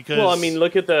 Because well, I mean,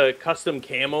 look at the custom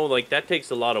camo. Like, that takes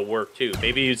a lot of work, too.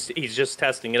 Maybe he's just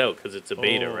testing it out because it's a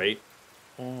beta, right?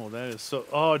 Oh, that is so...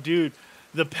 Oh, dude.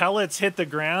 The pellets hit the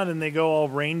ground and they go all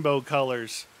rainbow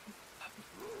colors.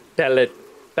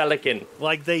 Pelican.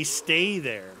 Like they stay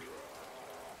there.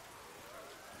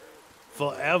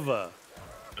 Forever.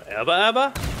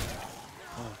 Ever?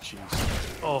 Oh, jeez.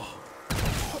 Oh.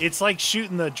 It's like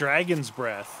shooting the dragon's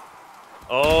breath.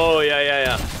 Oh,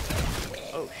 yeah.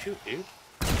 Oh, shoot, dude.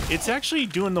 It's actually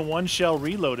doing the 1 shell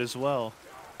reload as well.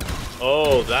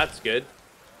 Oh, that's good.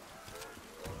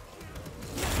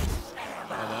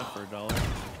 Buy that for $1.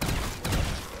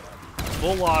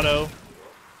 Full auto.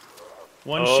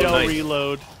 1 shell nice.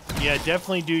 reload. Yeah,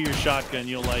 definitely do your shotgun.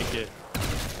 You'll like it.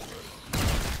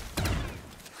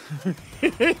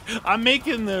 I'm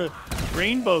making the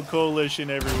Rainbow Coalition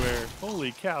everywhere.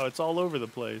 Holy cow, it's all over the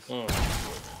place.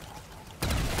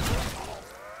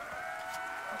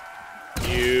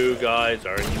 You guys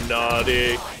are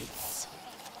naughty.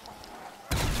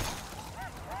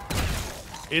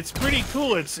 It's pretty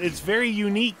cool. It's very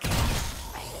unique.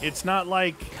 It's not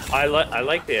like I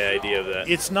like the idea of that.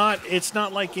 it's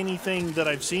not like anything that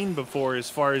I've seen before as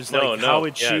far as like No, how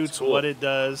it yeah, shoots, cool. what it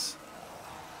does.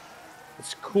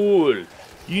 It's cool.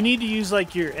 You need to use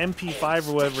like your MP5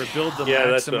 or whatever, build the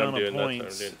max amount of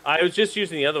points. I was just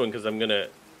using the other one because I'm gonna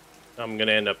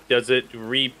end up. Does it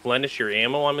replenish your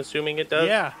ammo? I'm assuming it does.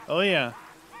 Yeah. Oh yeah.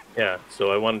 Yeah.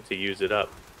 So I wanted to use it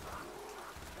up.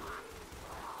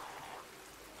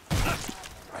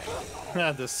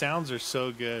 The sounds are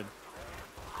so good.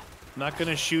 I'm not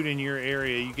gonna shoot in your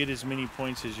area. You get as many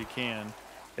points as you can.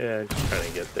 Yeah, just trying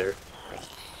to get there.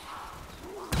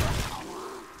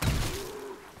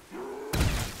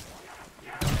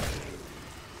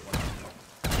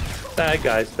 Bad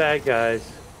guys, bad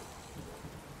guys.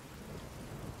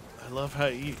 I love how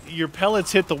your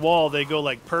pellets hit the wall. They go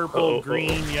like purple,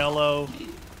 green, yellow.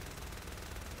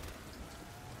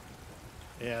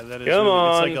 Yeah, that is. Come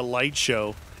on. It's like a light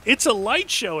show. It's a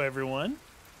light show, everyone.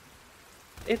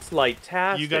 It's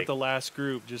light-tastic. You got the last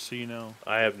group, just so you know.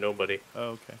 I have nobody. Oh,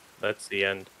 okay. That's the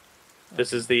end.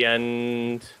 This is the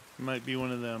end. Might be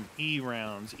one of them E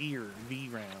rounds, E or V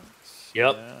rounds.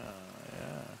 Yep. Yeah.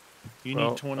 You need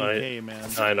 20K, man.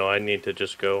 I know. I need to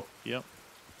just go. Yep.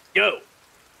 Go.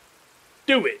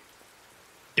 Do it.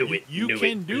 Do it. You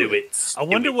can do it. I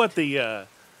wonder what the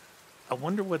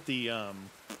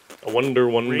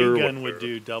ray gun would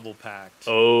do double packed.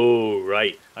 Oh,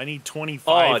 right. I need Oh,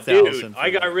 25,000. dude, I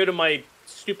got rid of my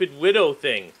stupid widow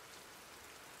thing.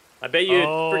 I bet you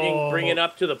freaking bring it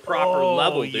up to the proper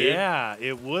level, dude. Yeah,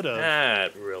 it would have.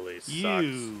 That really sucks.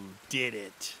 You did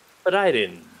it. But I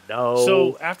didn't know.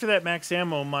 So after that max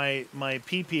ammo, my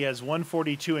PP has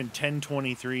 142 and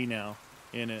 1023 now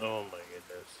in it. Oh my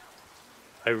goodness.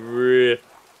 I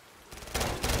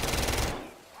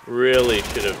really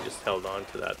should have just held on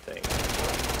to that thing.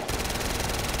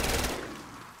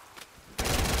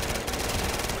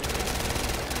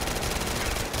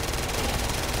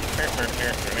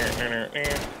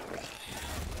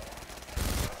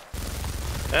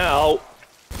 Ow.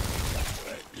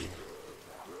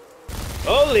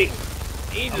 Holy.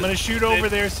 Jesus. I'm gonna shoot over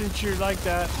there since you're like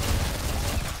that.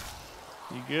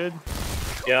 You good?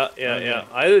 Yeah.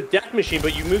 I have a death machine,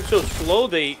 but you move so slow,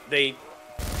 they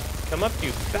come up to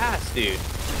you fast, dude.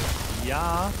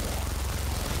 Yeah.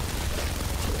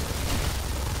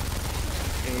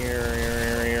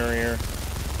 Here.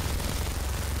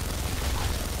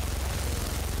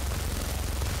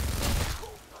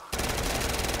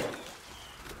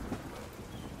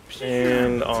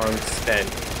 And on spent.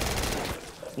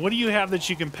 What do you have that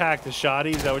you can pack? The shoddy?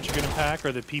 Is that what you're gonna pack,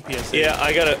 or the PPSH? Yeah,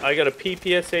 I got a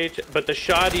PPSH, but the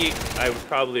shoddy I would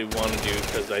probably want to do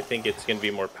because I think it's gonna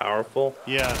be more powerful.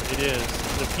 Yeah, it is.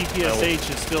 The PPSH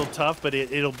is still tough, but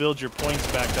it'll build your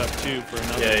points back up too for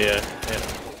another. Yeah.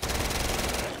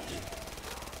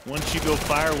 Once you go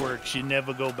fireworks, you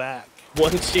never go back.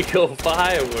 Once you go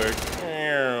fireworks.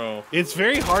 It's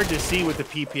very hard to see with the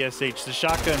PPSH. The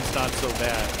shotgun's not so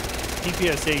bad.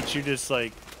 PPSH, you're just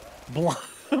like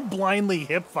blindly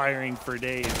hip firing for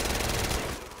days.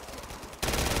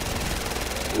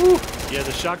 Woo. Yeah,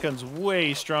 the shotgun's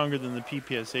way stronger than the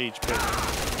PPSH, but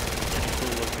pretty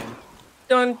cool looking.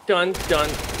 Dun dun dun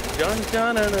dun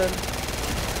dun dun dun.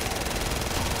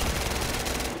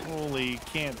 Holy,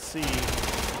 can't see.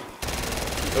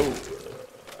 Oh,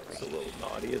 that's a little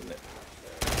naughty, isn't it?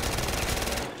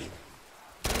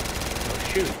 Oh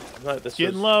shoot! I thought this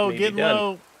Getting was low, maybe getting done.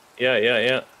 low.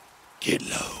 Yeah. Get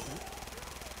low.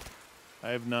 I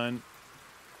have none.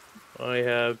 I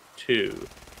have 2.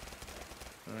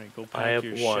 All right, go I pack have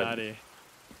your 1. shoddy.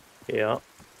 Yeah.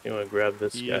 You want to grab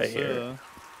this guy here?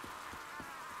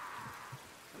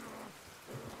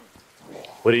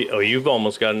 What do you? Oh, you've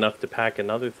almost got enough to pack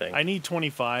another thing. I need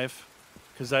 25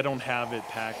 because I don't have it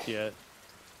packed yet.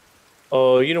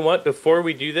 Oh, you know what? Before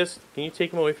we do this, can you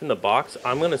take him away from the box?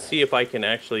 I'm gonna see if I can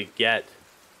actually get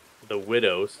the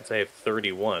widow since I have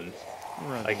 31.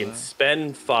 I can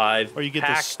spend 5. Or you get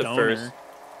pack the stoner. first.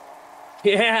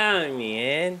 Yeah,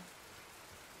 man.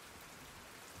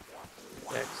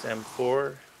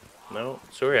 XM4. No,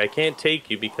 sorry, I can't take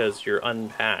you because you're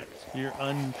unpacked. You're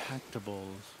unpackables.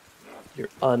 You're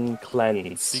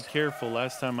uncleansed. Be careful.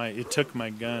 Last time it took my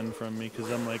gun from me because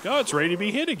I'm like, oh, it's ready to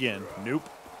be hit again. Nope.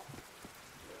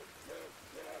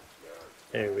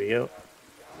 There we go.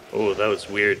 Oh, that was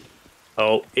weird.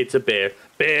 Oh, it's a bear.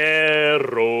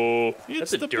 Bear-o.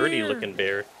 That's a dirty looking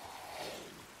bear.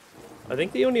 I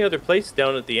think the only other place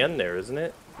down at the end there, isn't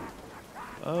it?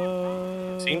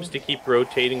 Seems to keep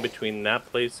rotating between that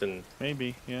place and...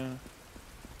 Maybe, yeah.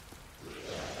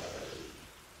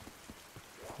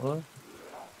 What?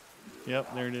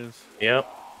 Yep, there it is. Yep,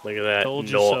 look at that. Told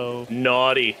you so.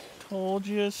 Naughty. Told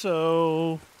you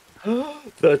so.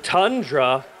 The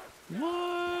tundra.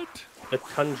 What? The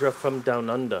tundra from down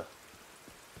under.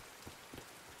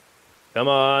 Come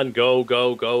on, go,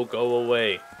 go, go, go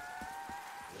away.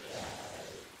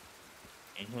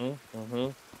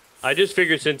 I just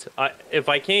figured if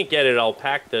I can't get it, I'll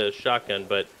pack the shotgun,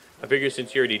 but I figure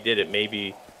since you already did it,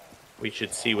 maybe we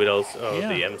should see what else. Oh, yeah.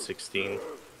 The M16.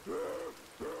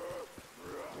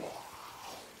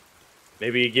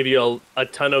 Maybe give you a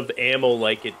ton of ammo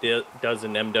like it does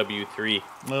in MW3.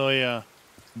 Oh, yeah.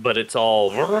 But it's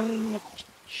all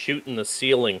shooting the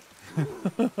ceiling.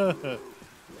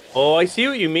 Oh, I see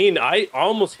what you mean. I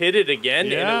almost hit it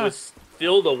again, and it was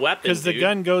still the weapon, because the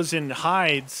gun goes and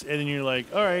hides, and then you're like,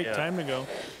 all right, time to go.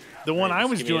 The one I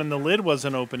was doing, the lid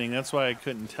wasn't opening. That's why I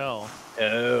couldn't tell.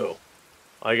 Oh.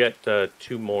 I got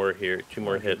 2 more here. 2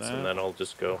 more hits, and then I'll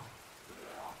just go.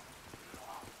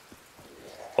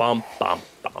 Bum, bum,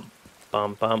 bum.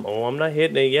 Bum, bum. Oh, I'm not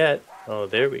hitting it yet. Oh,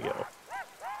 there we go.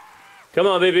 Come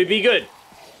on, baby, be good.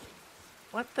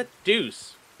 What the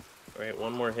deuce? All right,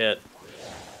 1 more hit.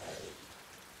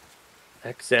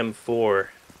 XM4.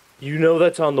 You know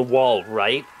that's on the wall,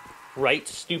 right? Right,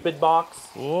 stupid box?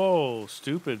 Whoa,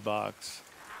 stupid box.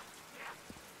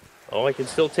 Oh, I can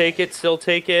still take it, still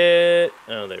take it.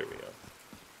 Oh, there we go.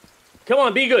 Come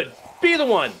on, be good. Be the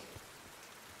one.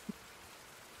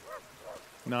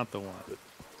 Not the one.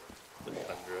 The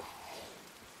tundra.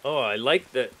 Oh, I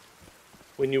like that.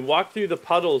 When you walk through the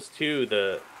puddles, too,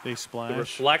 they splash. The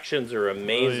reflections are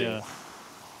amazing. Oh,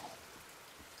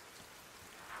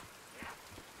 yeah.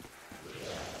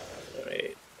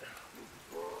 Right.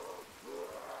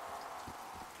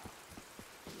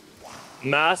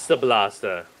 Master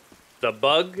Blaster. The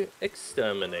Bug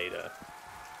Exterminator.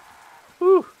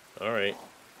 Whew. All right.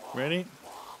 Ready?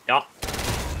 Yeah.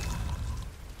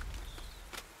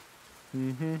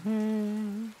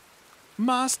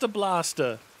 Master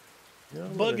Blaster.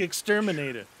 Bug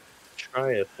Exterminator.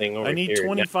 Try a thing over here. I need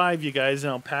 25, you guys,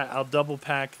 and I'll double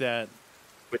pack that.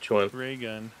 Which one? Ray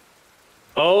gun.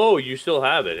 Oh, you still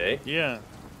have it, eh? Yeah.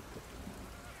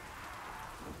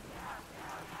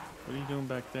 What are you doing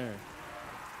back there?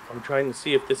 I'm trying to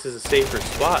see if this is a safer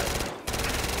spot.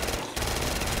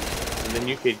 And then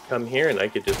you could come here and I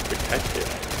could just protect it.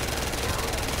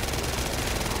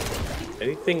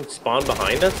 Anything spawn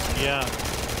behind us? Yeah.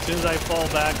 As soon as I fall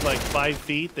back like 5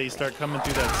 feet, they start coming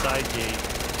through that side gate.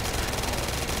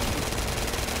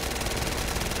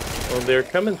 Well, they're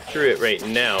coming through it right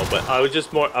now, but I was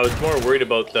more worried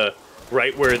about the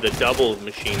right where the double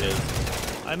machine is.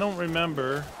 I don't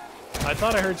remember. I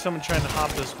thought I heard someone trying to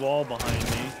hop this wall behind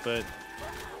me, but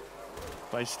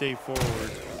if I stay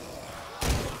forward.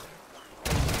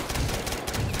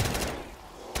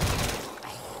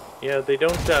 Yeah, they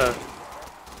don't,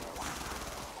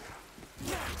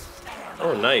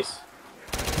 Oh, nice.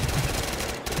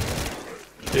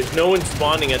 There's no one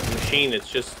spawning at the machine, it's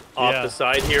just off the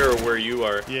side here or where you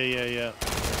are. Yeah.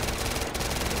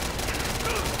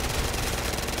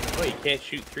 Oh, you can't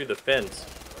shoot through the fence.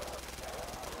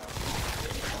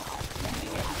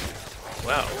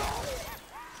 Wow.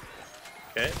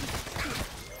 Okay.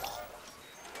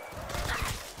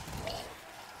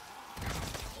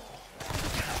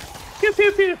 Pew,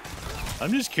 pew, pew.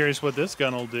 I'm just curious what this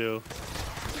gun will do.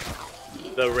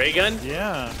 The ray gun?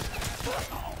 Yeah.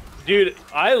 Dude,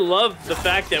 I love the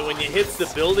fact that when it hits the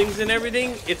buildings and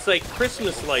everything, it's like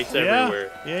Christmas lights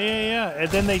everywhere. Yeah. And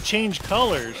then they change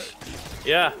colors.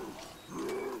 Yeah.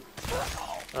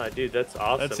 Oh, dude, that's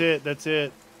awesome. That's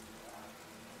it.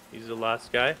 He's the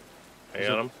last guy. I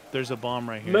got him. There's a bomb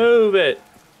right here. Move it.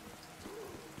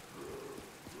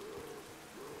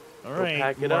 All right.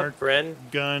 Pack it up, friend.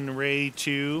 Gun Ray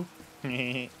 2.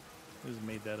 Just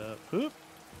made that up. Oop.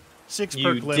 6 You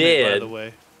perk limit, did. by the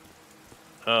way.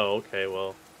 Oh, okay.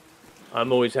 Well,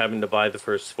 I'm always having to buy the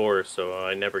first 4, so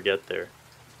I never get there.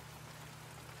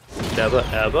 Never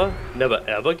ever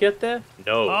get there?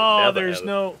 No. Oh, never, there's ever.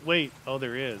 no. Wait. Oh,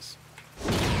 there is.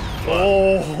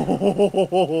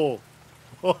 What?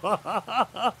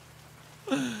 Oh.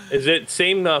 Is it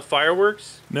same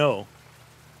fireworks? No.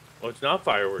 Oh, it's not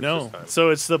fireworks No. this time. So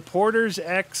it's the Porter's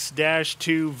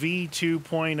X-2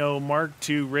 V2.0 Mark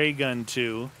II Ray Gun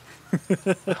 2.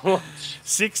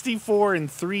 64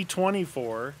 and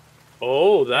 324.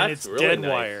 Oh, that's and it's really dead nice.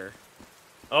 wire.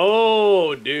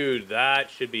 Oh, dude, that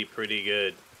should be pretty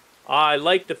good. I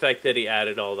like the fact that he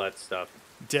added all that stuff.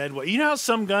 Dead wire. You know how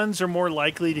some guns are more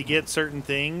likely to get certain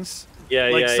things? Yeah,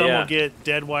 like yeah, some yeah. will get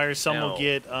dead wire, some No. will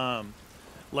get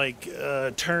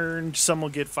turned, some will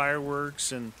get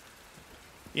fireworks, and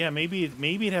yeah, maybe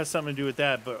it has something to do with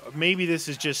that. But maybe this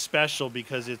is just special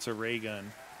because it's a ray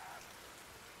gun.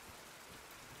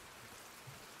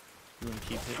 You want to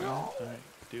keep hitting it? All right,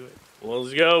 do it.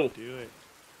 Let's go. Do it.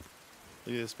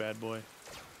 Look at this bad boy.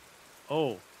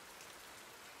 Oh,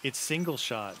 it's single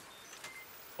shot.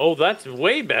 Oh, that's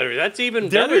way better. That's even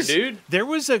better, dude. There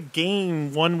was a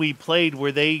game one we played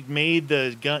where they made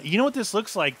the gun. You know what this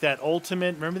looks like? That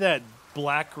ultimate. Remember that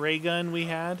black ray gun we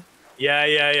had? Yeah,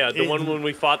 yeah, yeah. The one when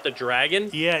we fought the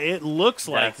dragon? Yeah, it looks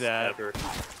like That's that. better.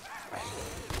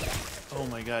 Oh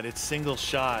my god, it's single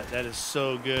shot. That is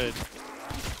so good.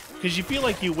 Because you feel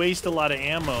like you waste a lot of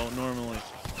ammo normally.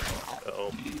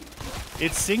 Uh-oh.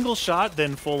 It's single shot,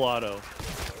 then full auto.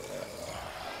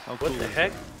 How cool What the is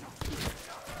heck? that?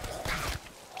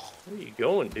 Where are you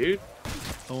going, dude?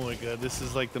 Oh my god, this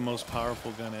is like the most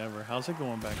powerful gun ever. How's it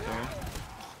going back there?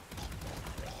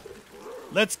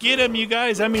 Let's get him, you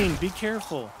guys. I mean, be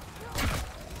careful.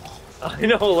 I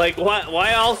know, like,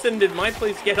 why all of a sudden did my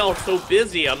place get all so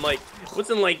busy? I'm like, it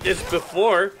wasn't like this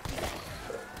before.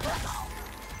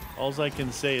 All I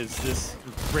can say is this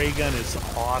ray gun is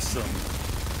awesome.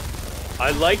 I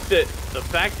like the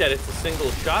fact that it's a single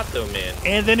shot, though, man.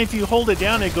 And then if you hold it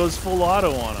down, it goes full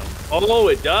auto on him. Oh,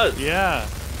 it does. Yeah.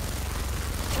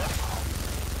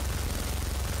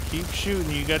 Keep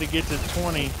shooting. You got to get to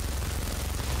 20.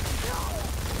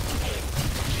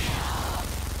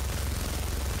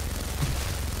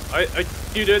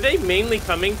 Dude, are they mainly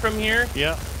coming from here?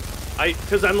 Yeah.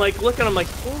 Because I'm like looking, I'm like,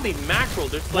 holy mackerel!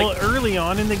 There's like. Well, early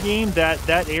on in the game,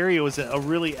 that area was a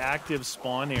really active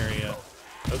spawn area.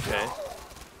 Okay.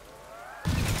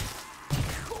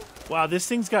 Wow, this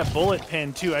thing's got bullet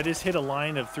pen too. I just hit a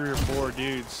line of 3 or 4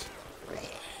 dudes.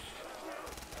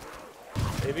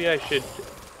 Maybe I should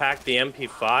pack the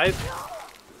MP5.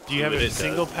 Do you have it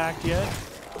single packed yet?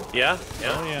 Yeah.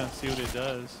 Yeah. Oh yeah. See what it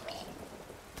does.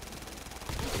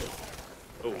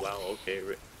 Oh wow. Okay.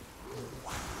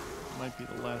 Might be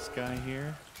the last guy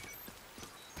here.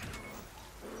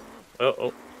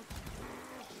 Oh.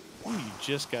 Ooh, you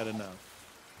just got enough.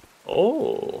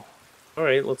 Oh. All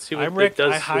right. Let's see what it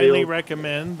does. I highly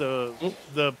recommend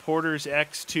the Porter's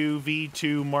X2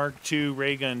 V2 Mark II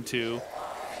Ray Gun 2.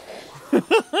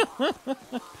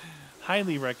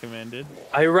 Highly recommended.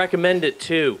 I recommend it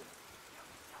too.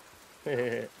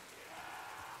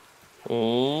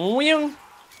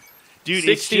 Dude,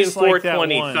 16 it's just like that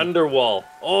 420 one. Thunderwall.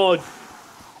 Oh,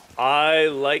 I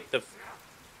like the.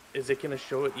 Is it gonna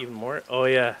show it even more? Oh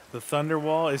yeah. The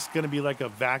Thunderwall is going to be like a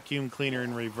vacuum cleaner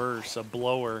in reverse, a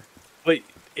blower. But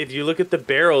if you look at the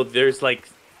barrel, there's like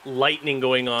lightning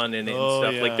going on in it and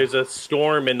stuff. Yeah. Like there's a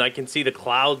storm, and I can see the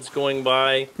clouds going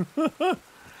by.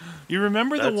 You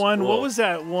remember the That's one? cool. What was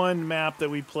that one map that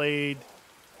we played?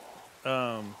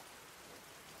 Where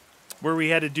we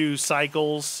had to do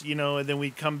cycles, you know, and then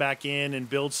we'd come back in and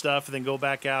build stuff, and then go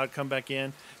back out, come back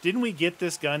in. Didn't we get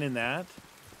this gun in that?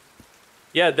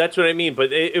 Yeah, that's what I mean.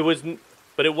 But it wasn't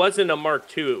a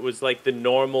Mark II. It was like the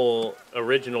normal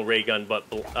original ray gun, but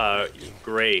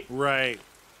gray. Right.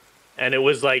 And it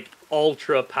was like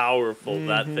ultra powerful.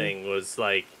 That thing was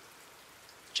like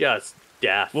just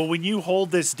death. Well, when you hold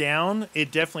this down,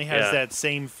 it definitely has Yeah. that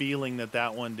same feeling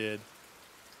that one did.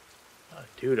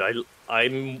 Dude,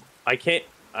 I can't.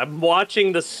 I'm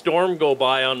watching the storm go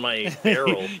by on my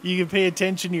barrel. You can pay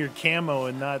attention to your camo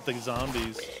and not the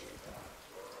zombies.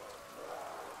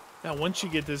 Now, once you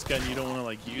get this gun, you don't want to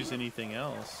like use anything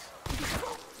else.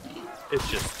 It's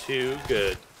just too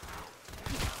good.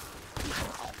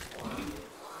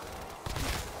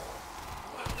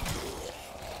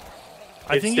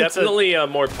 It's definitely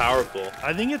more powerful.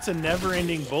 I think it's a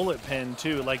never-ending bullet pen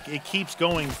too. Like it keeps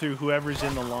going through whoever's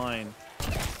in the line.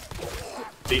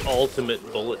 The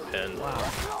ultimate bullet pen. Wow.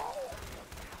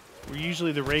 Where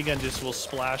usually the ray gun just will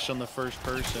splash on the first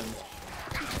person.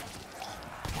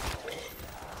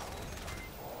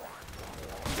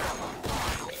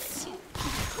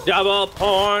 Double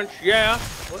punch, yeah.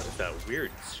 What is that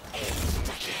weird?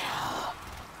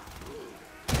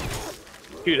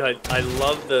 Dude, I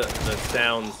love the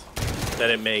sounds that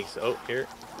it makes. Oh, here.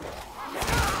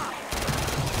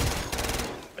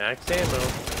 Max ammo.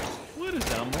 What is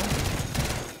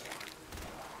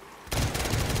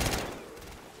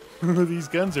ammo? These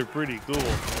guns are pretty cool.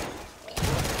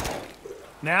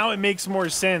 Now it makes more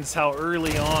sense how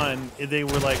early on they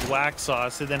were like wax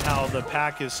sauce, and then how the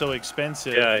pack is so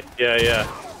expensive. Yeah.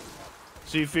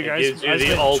 So you figure it gives you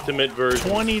the ultimate version.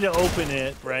 20 to open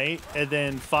it, right? And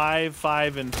then 5,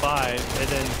 5, and 5, and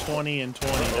then 20 and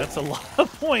 20. That's a lot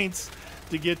of points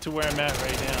to get to where I'm at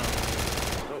right now.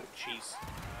 Oh, jeez.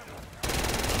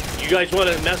 You guys want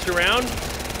to mess around?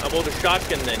 How about a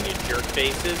shotgun then, you jerk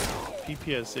faces?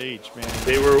 PPSH, man.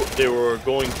 They were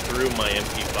going through my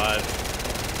MP5.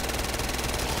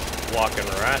 Walking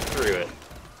right through it.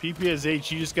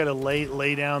 PPSH, you just gotta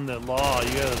lay down the law.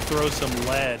 You gotta throw some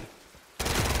lead.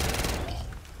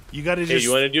 You gotta just. Hey,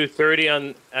 you want to do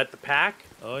 30 at the pack?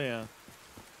 Oh yeah.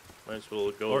 Might as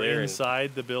well go or there.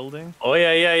 Inside the building. Oh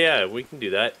yeah. We can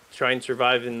do that. Try and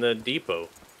survive in the depot.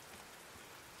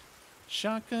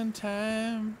 Shotgun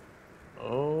time.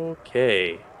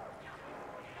 Okay.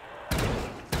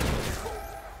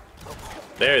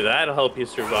 There, that'll help you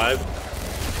survive.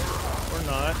 Or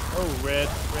not. Oh, red.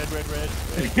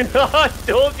 I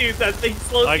told you that thing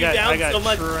slows you down so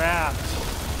much. I got trapped.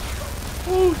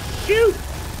 Oh, shoot.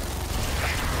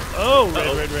 Oh, red.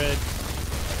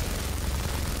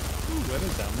 Ooh, what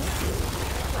is that one?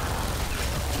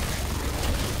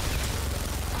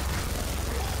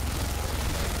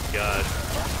 God.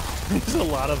 There's a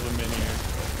lot of them in here.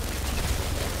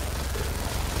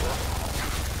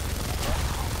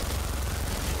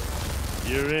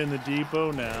 You're in the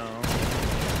depot now.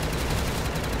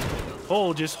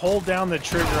 Just hold down the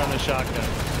trigger on the shotgun.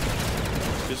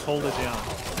 Just hold it down.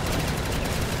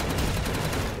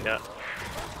 Yeah.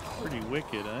 Pretty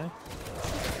wicked, eh?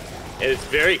 And it's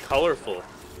very colorful.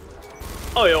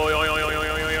 Oh, yo.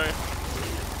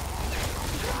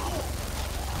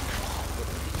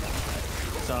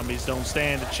 Zombies don't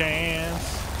stand a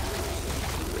chance.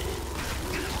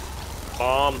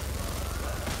 Bomb.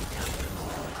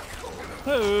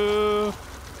 Oh.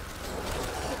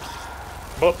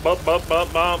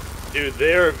 Bump. Dude,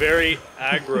 they're very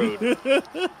aggroed.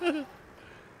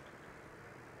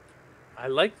 I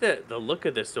like the look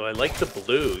of this, though. I like the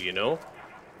blue, you know?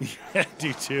 Yeah, I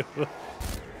do too.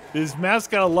 This map's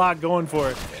got a lot going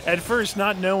for it. At first,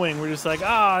 not knowing, we're just like,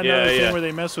 another thing where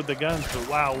they mess with the guns. But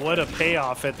wow, what a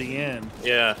payoff at the end.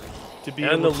 Yeah. To be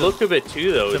and able the look of it,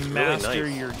 too, though. To master really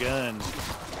nice. your gun.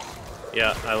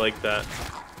 Yeah, I like that.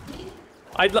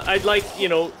 I'd like, you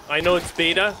know, I know it's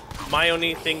beta. My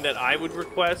only thing that I would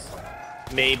request,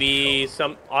 maybe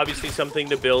obviously something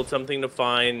to build, something to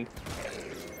find.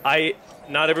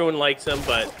 Not everyone likes them,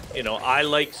 but, you know, I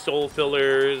like soul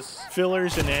fillers.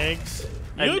 Fillers and eggs.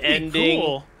 An ending.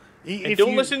 Cool. And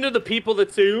don't listen to the people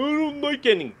that say, oh, I don't like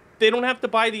ending. They don't have to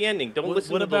buy the ending. Don't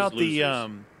listen to those losers. What about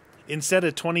the, instead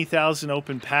of 20,000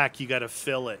 open pack, you got to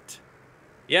fill it.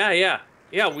 Yeah,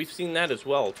 we've seen that as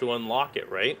well, to unlock it,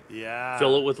 right? Yeah.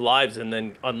 Fill it with lives and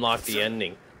then unlock the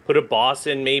ending. Put a boss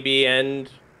in, maybe end.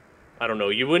 I don't know.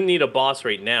 You wouldn't need a boss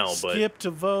right now, but... Skip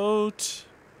to vote.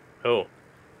 Oh.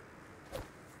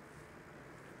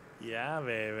 Yeah,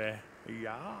 baby.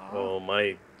 Yeah. Oh,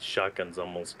 my shotgun's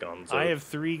almost gone. So I have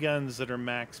 3 guns that are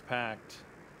max packed.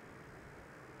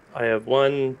 I have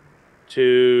 1,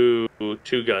 2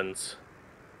 guns.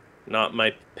 Not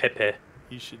my Pepe.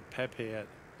 You should Pepe it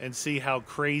and see how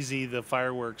crazy the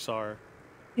fireworks are.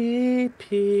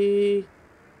 Pepe.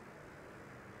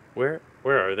 Where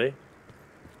are they?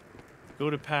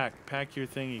 Go to pack your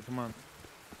thingy. Come on.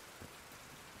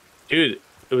 Dude,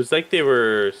 it was like they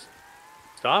were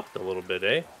stopped a little bit,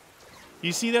 eh?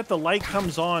 You see that the light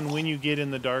comes on when you get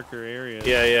in the darker areas.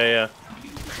 Yeah.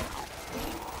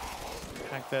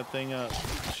 Pack that thing up.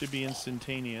 Should be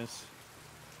instantaneous.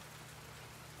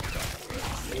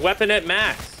 Weapon at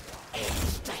max.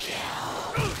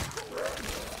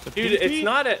 Dude, it's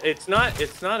not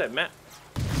at max.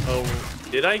 Oh,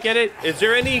 did I get it? Is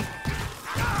there any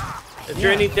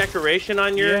decoration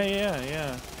on your?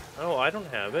 Yeah. Oh, I don't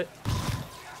have it.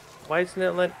 Why isn't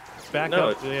it let? Back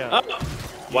up. Yeah. Oh.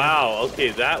 Wow. Okay,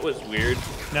 that was weird.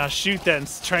 Now shoot that and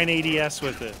try an ADS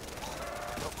with it.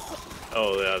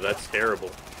 Oh yeah, that's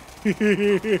terrible.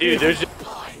 Dude,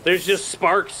 there's just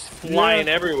sparks flying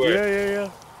everywhere.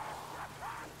 Yeah.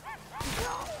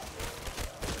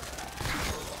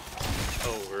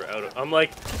 Oh, we're out of... I'm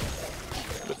like...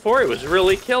 Before it was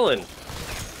really killing.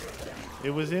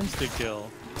 It was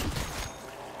insta-kill.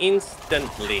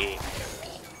 Instantly.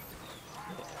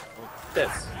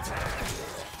 This.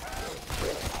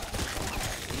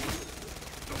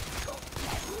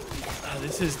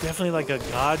 This is definitely like a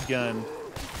god gun.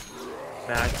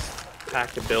 Max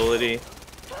packability.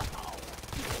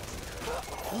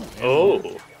 Oh.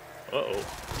 Uh-oh.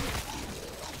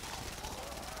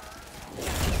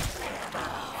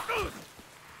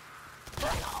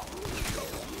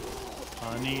 I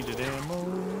needed ammo.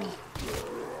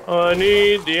 I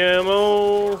need the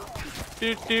ammo.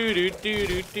 Do do do do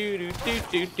do do do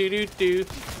do do do.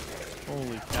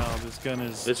 Holy cow, this gun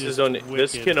is This just is only wicked.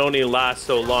 this can only last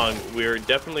so long. We're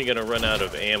definitely gonna run out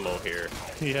of ammo here.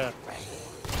 Yeah.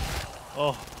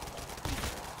 Oh.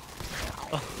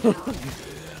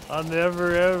 I'll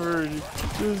never ever.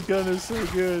 This gun is so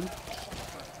good.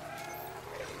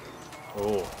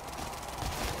 Oh.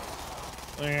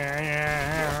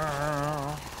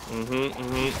 Yeah.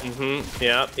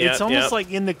 It's almost like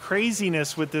in the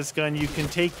craziness with this gun, you can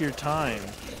take your time.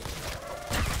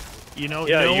 You know.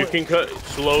 Yeah, you can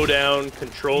slow down,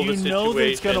 control the situation. You know that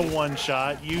it's gonna one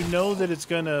shot. You know that it's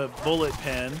gonna bullet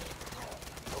pen.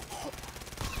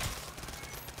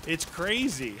 It's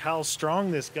crazy how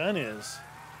strong this gun is.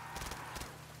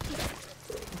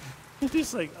 It's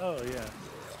just like, oh yeah.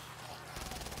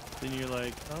 Then you're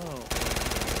like, oh.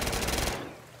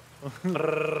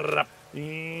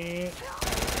 Yeah.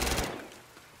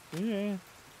 Yeah.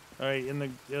 All right,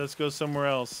 let's go somewhere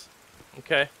else.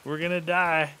 Okay. We're gonna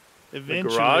die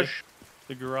eventually. The garage.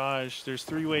 The garage. There's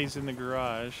 3 ways in the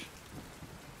garage.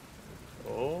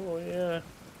 Oh yeah.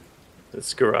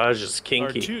 This garage is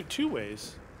kinky. Or two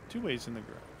ways. 2 ways in the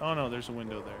garage. Oh no, there's a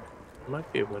window there. Might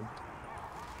be a one.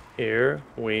 Here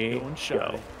we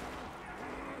go.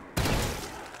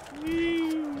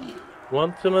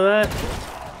 Want some of that?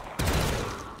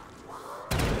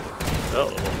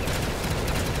 Uh-oh.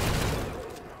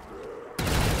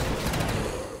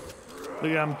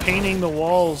 Look, I'm painting the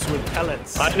walls with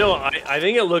pellets. I know. I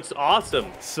think it looks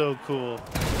awesome. So cool.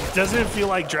 Doesn't it feel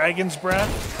like dragon's breath?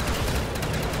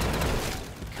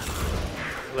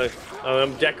 Look,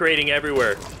 I'm decorating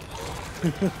everywhere.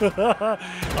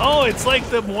 Oh, it's like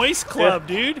the Moist Club,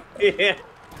 dude. Yeah.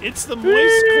 It's the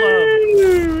Moist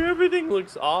Club. Everything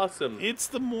looks awesome. It's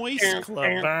the Moist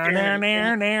Club.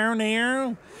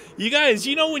 You guys,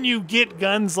 you know when you get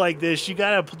guns like this, you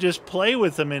gotta just play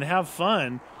with them and have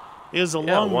fun. It was a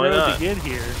long road to get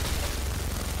here.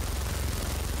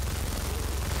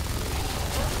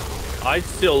 I'd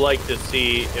still like to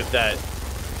see if that...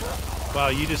 Wow,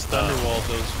 you just thunderwalled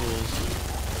those fools.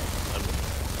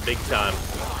 Big time.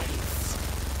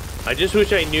 I just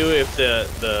wish I knew if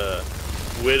the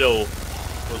Widow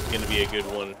was going to be a good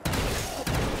one.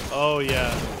 Oh,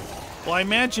 yeah. Well, I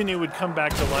imagine it would come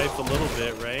back to life a little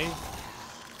bit, right?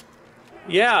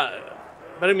 Yeah,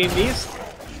 but I mean,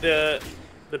 the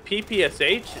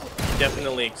PPSH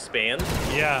definitely expands.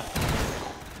 Yeah.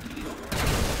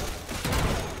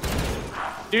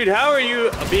 Dude, how are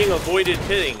you being avoided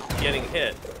getting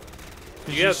hit?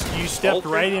 You stepped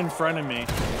right in front of me.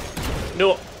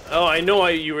 No, oh, I know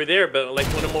you were there, but like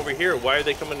when I'm over here, why are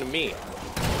they coming to me?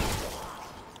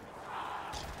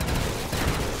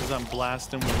 Because I'm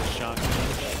blasting with a shotgun.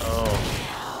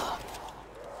 Oh.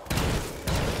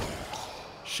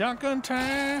 Shotgun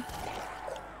time.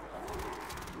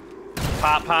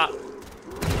 Pop, pop.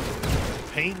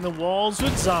 Painting the walls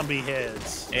with zombie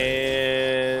heads.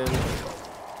 And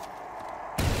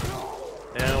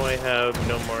now I have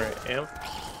no more amp.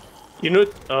 You know,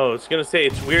 oh, I was gonna say,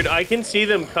 it's weird. I can see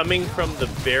them coming from the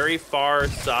very far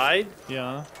side.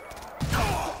 Yeah.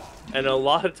 And a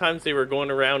lot of times they were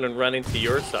going around and running to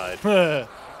your side. Rip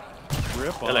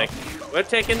off. Like, we're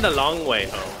taking the long way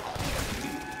home.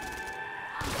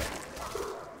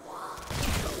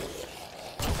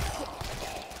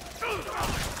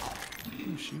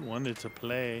 She wanted to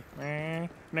play. You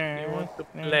want to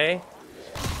play?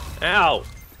 Ow!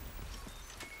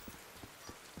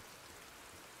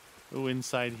 Oh,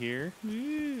 inside here.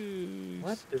 Ooh,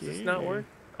 what? Does this not work?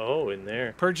 Oh, in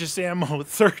there. Purchase ammo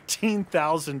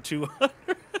 13,200.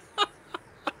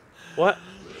 What?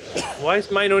 Why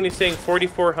is mine only saying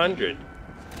 4,400?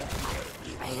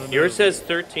 Yours says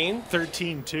 13?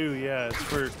 13 too, yeah. It's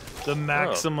for the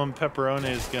maximum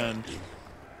pepperones gun.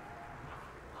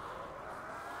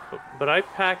 But I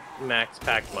max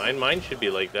packed mine. Mine should be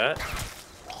like that.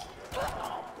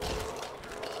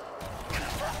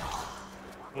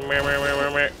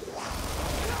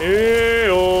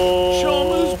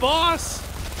 Show 'em boss.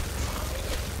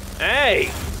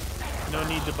 Hey. No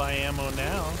need to buy ammo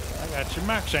now. I got your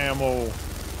max ammo.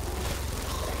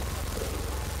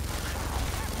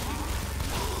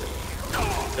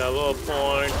 Double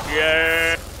point,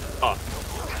 yeah. Oh.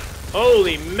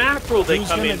 Holy mackerel, they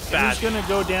come in fast. Who's gonna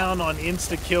go down on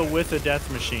insta kill with a death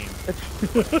machine?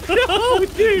 No,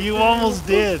 dude. You almost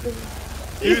did.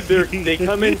 Dude, they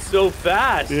come in so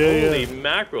fast. Yeah, Holy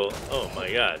mackerel. Oh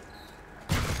my god.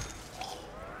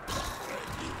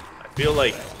 feel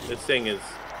like this thing is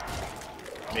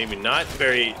maybe not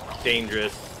very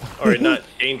dangerous, or not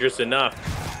dangerous enough.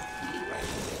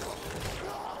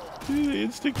 Dude, the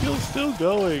insta-kill's still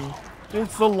going.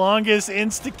 It's the longest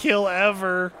insta-kill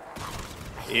ever.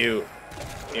 You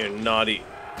naughty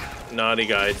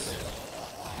guys.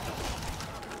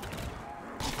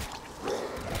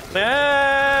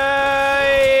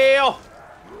 Hey!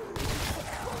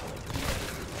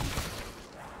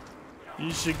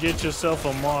 You should get yourself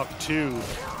a Mach 2.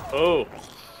 Oh.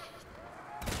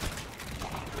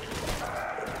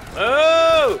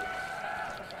 Oh!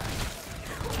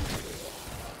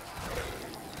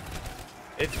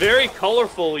 It's very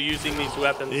colorful using these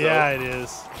weapons, Yeah, though. it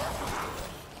is.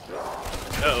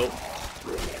 Uh-oh.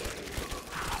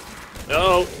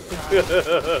 No.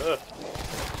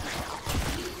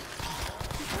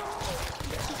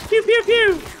 Pew, pew,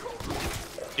 pew.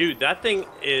 Dude, that thing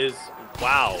is...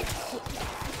 Wow.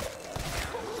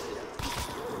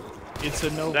 It's a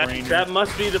no-brainer. That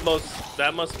must be the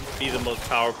most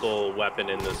powerful weapon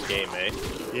in this game, eh?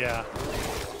 Yeah.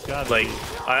 Gotta Like, be.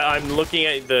 I'm looking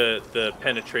at the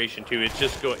penetration too.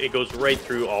 It goes right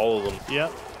through all of them.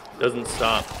 Yep. Doesn't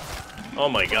stop. Oh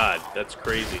my god, that's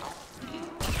crazy.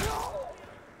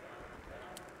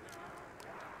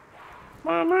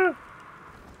 Mama.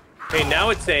 Hey, now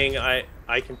it's saying I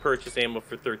can purchase ammo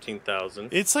for 13,000.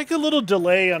 It's like a little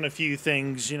delay on a few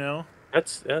things, you know.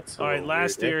 That's All right.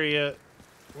 Last weird, eh? area.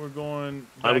 We're going.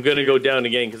 I'm back gonna here. go down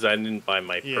again because I didn't buy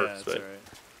my Yeah, perks. that's But all right.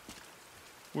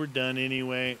 We're done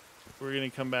anyway. We're gonna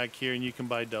come back here, and you can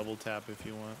buy double tap if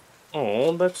you want.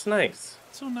 oh, that's nice.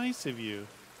 So nice of you.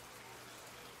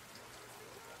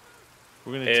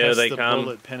 We're gonna Here test they the come.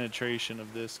 bullet penetration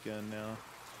of this gun now.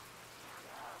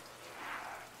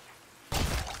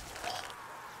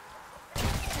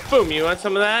 Boom! You want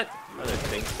some of that? I didn't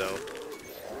think so.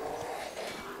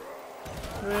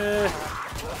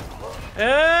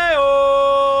 Hey,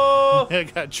 oh! I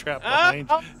got trapped behind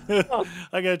you.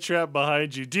 I got trapped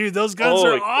behind you. Dude, those guns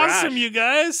Holy are awesome, crash. you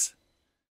guys.